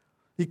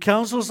 He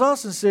counsels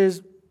us and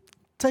says,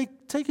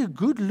 take a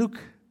good look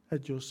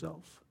at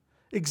yourself.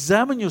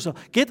 Examine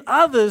yourself. Get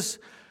others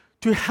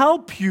to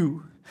help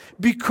you,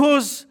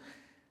 because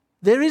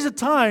there is a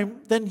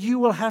time then you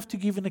will have to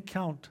give an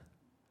account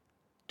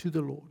to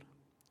the Lord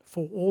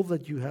for all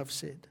that you have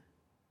said.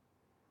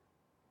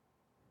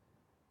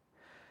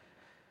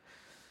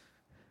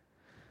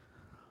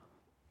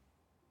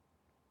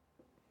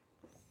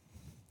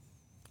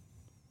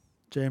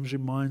 James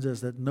reminds us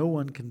that no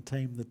one can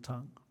tame the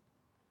tongue.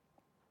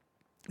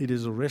 It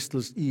is a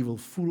restless evil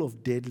full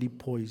of deadly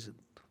poison.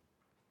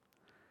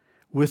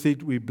 With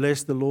it we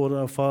bless the Lord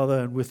our Father,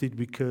 and with it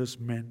we curse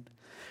men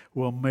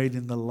who are made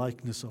in the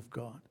likeness of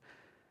God.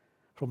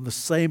 From the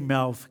same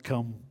mouth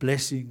come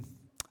blessing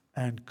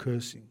and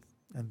cursing.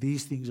 And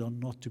these things are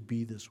not to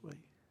be this way.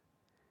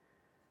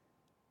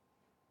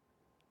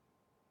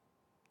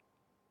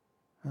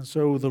 And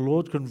so the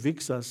Lord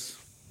convicts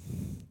us.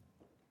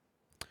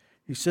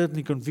 He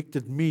certainly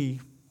convicted me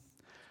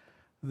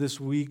this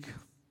week,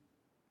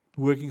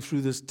 working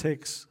through this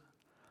text.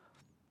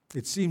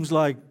 It seems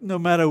like no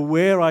matter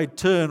where I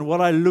turn, what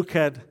I look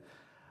at,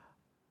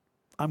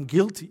 I'm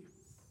guilty.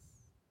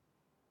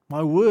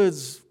 My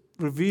words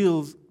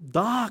reveal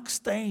dark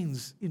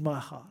stains in my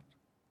heart.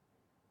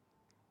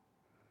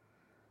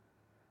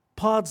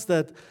 Parts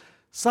that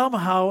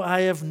somehow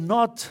I have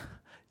not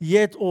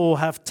yet or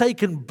have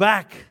taken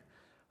back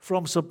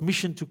from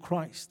submission to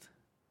Christ.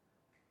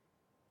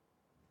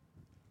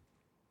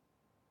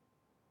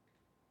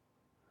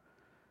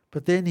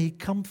 But then He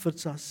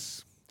comforts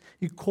us.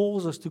 He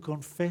calls us to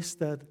confess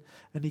that,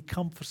 and He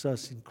comforts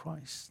us in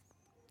Christ.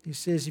 He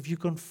says, if you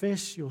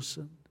confess your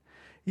sin,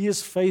 He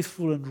is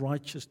faithful and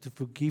righteous to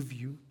forgive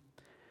you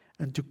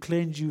and to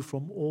cleanse you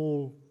from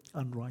all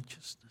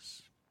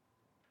unrighteousness.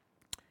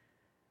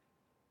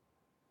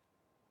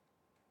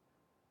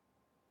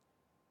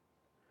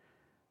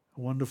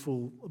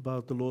 Wonderful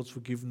about the Lord's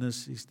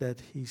forgiveness is that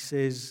He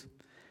says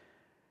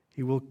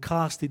He will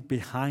cast it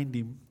behind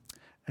Him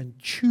and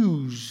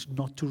choose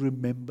not to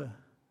remember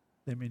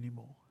them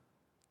anymore.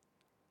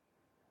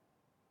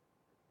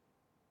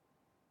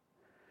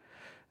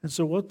 And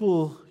so what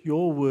will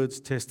your words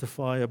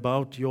testify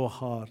about your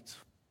heart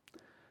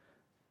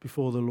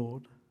before the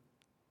Lord?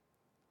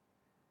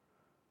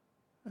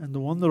 And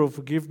the wonder of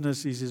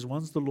forgiveness is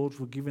once the Lord's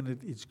forgiven it,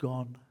 it's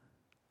gone.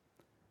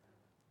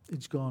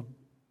 It's gone.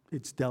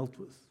 It's dealt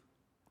with.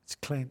 It's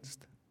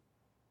cleansed.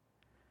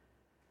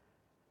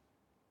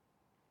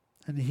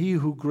 And He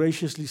who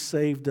graciously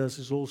saved us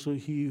is also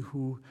He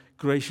who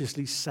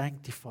graciously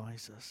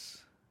sanctifies us,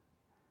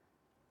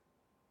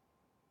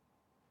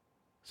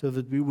 so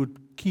that we would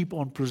keep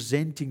on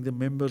presenting the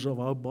members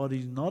of our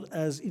bodies not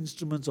as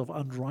instruments of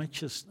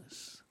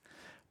unrighteousness,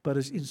 but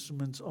as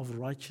instruments of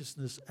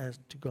righteousness as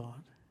to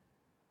God.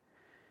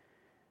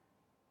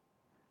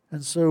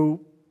 And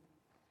so,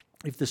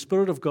 if the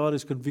Spirit of God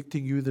is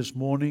convicting you this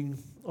morning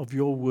of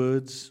your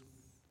words,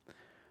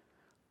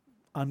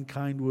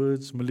 unkind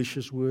words,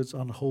 malicious words,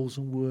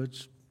 unwholesome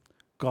words,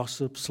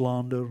 gossip,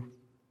 slander,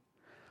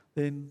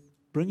 then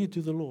bring it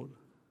to the Lord.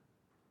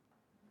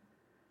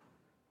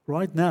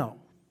 Right now.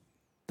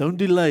 Don't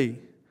delay.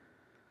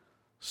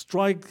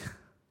 Strike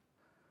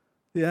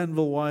the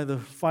anvil while the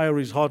fire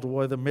is hot, or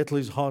while the metal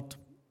is hot,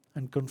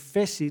 and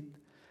confess it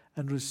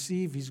and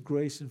receive His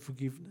grace and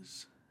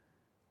forgiveness.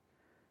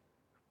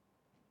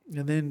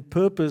 And then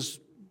purpose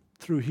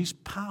through His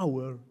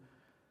power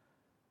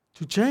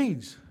to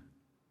change.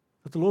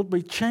 That the Lord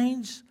may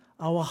change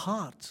our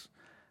hearts.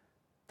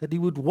 That He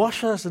would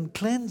wash us and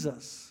cleanse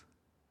us.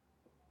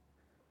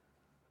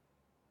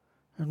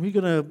 And we're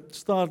going to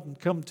start and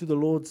come to the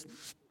Lord's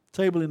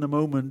table in a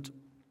moment.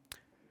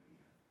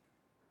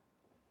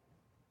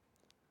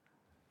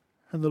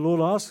 And the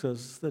Lord asks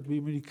us that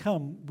when we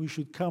come, we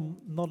should come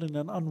not in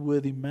an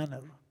unworthy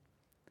manner.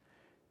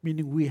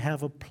 Meaning we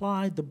have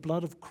applied the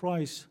blood of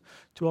Christ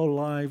to our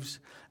lives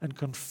and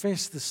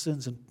confess the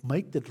sins and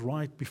make that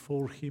right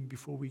before Him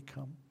before we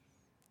come.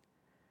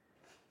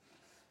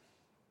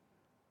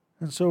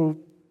 And so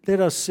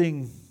let us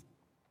sing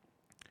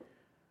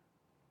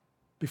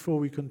before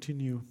we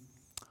continue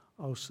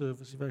our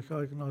service. If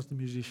I can ask the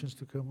musicians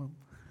to come up.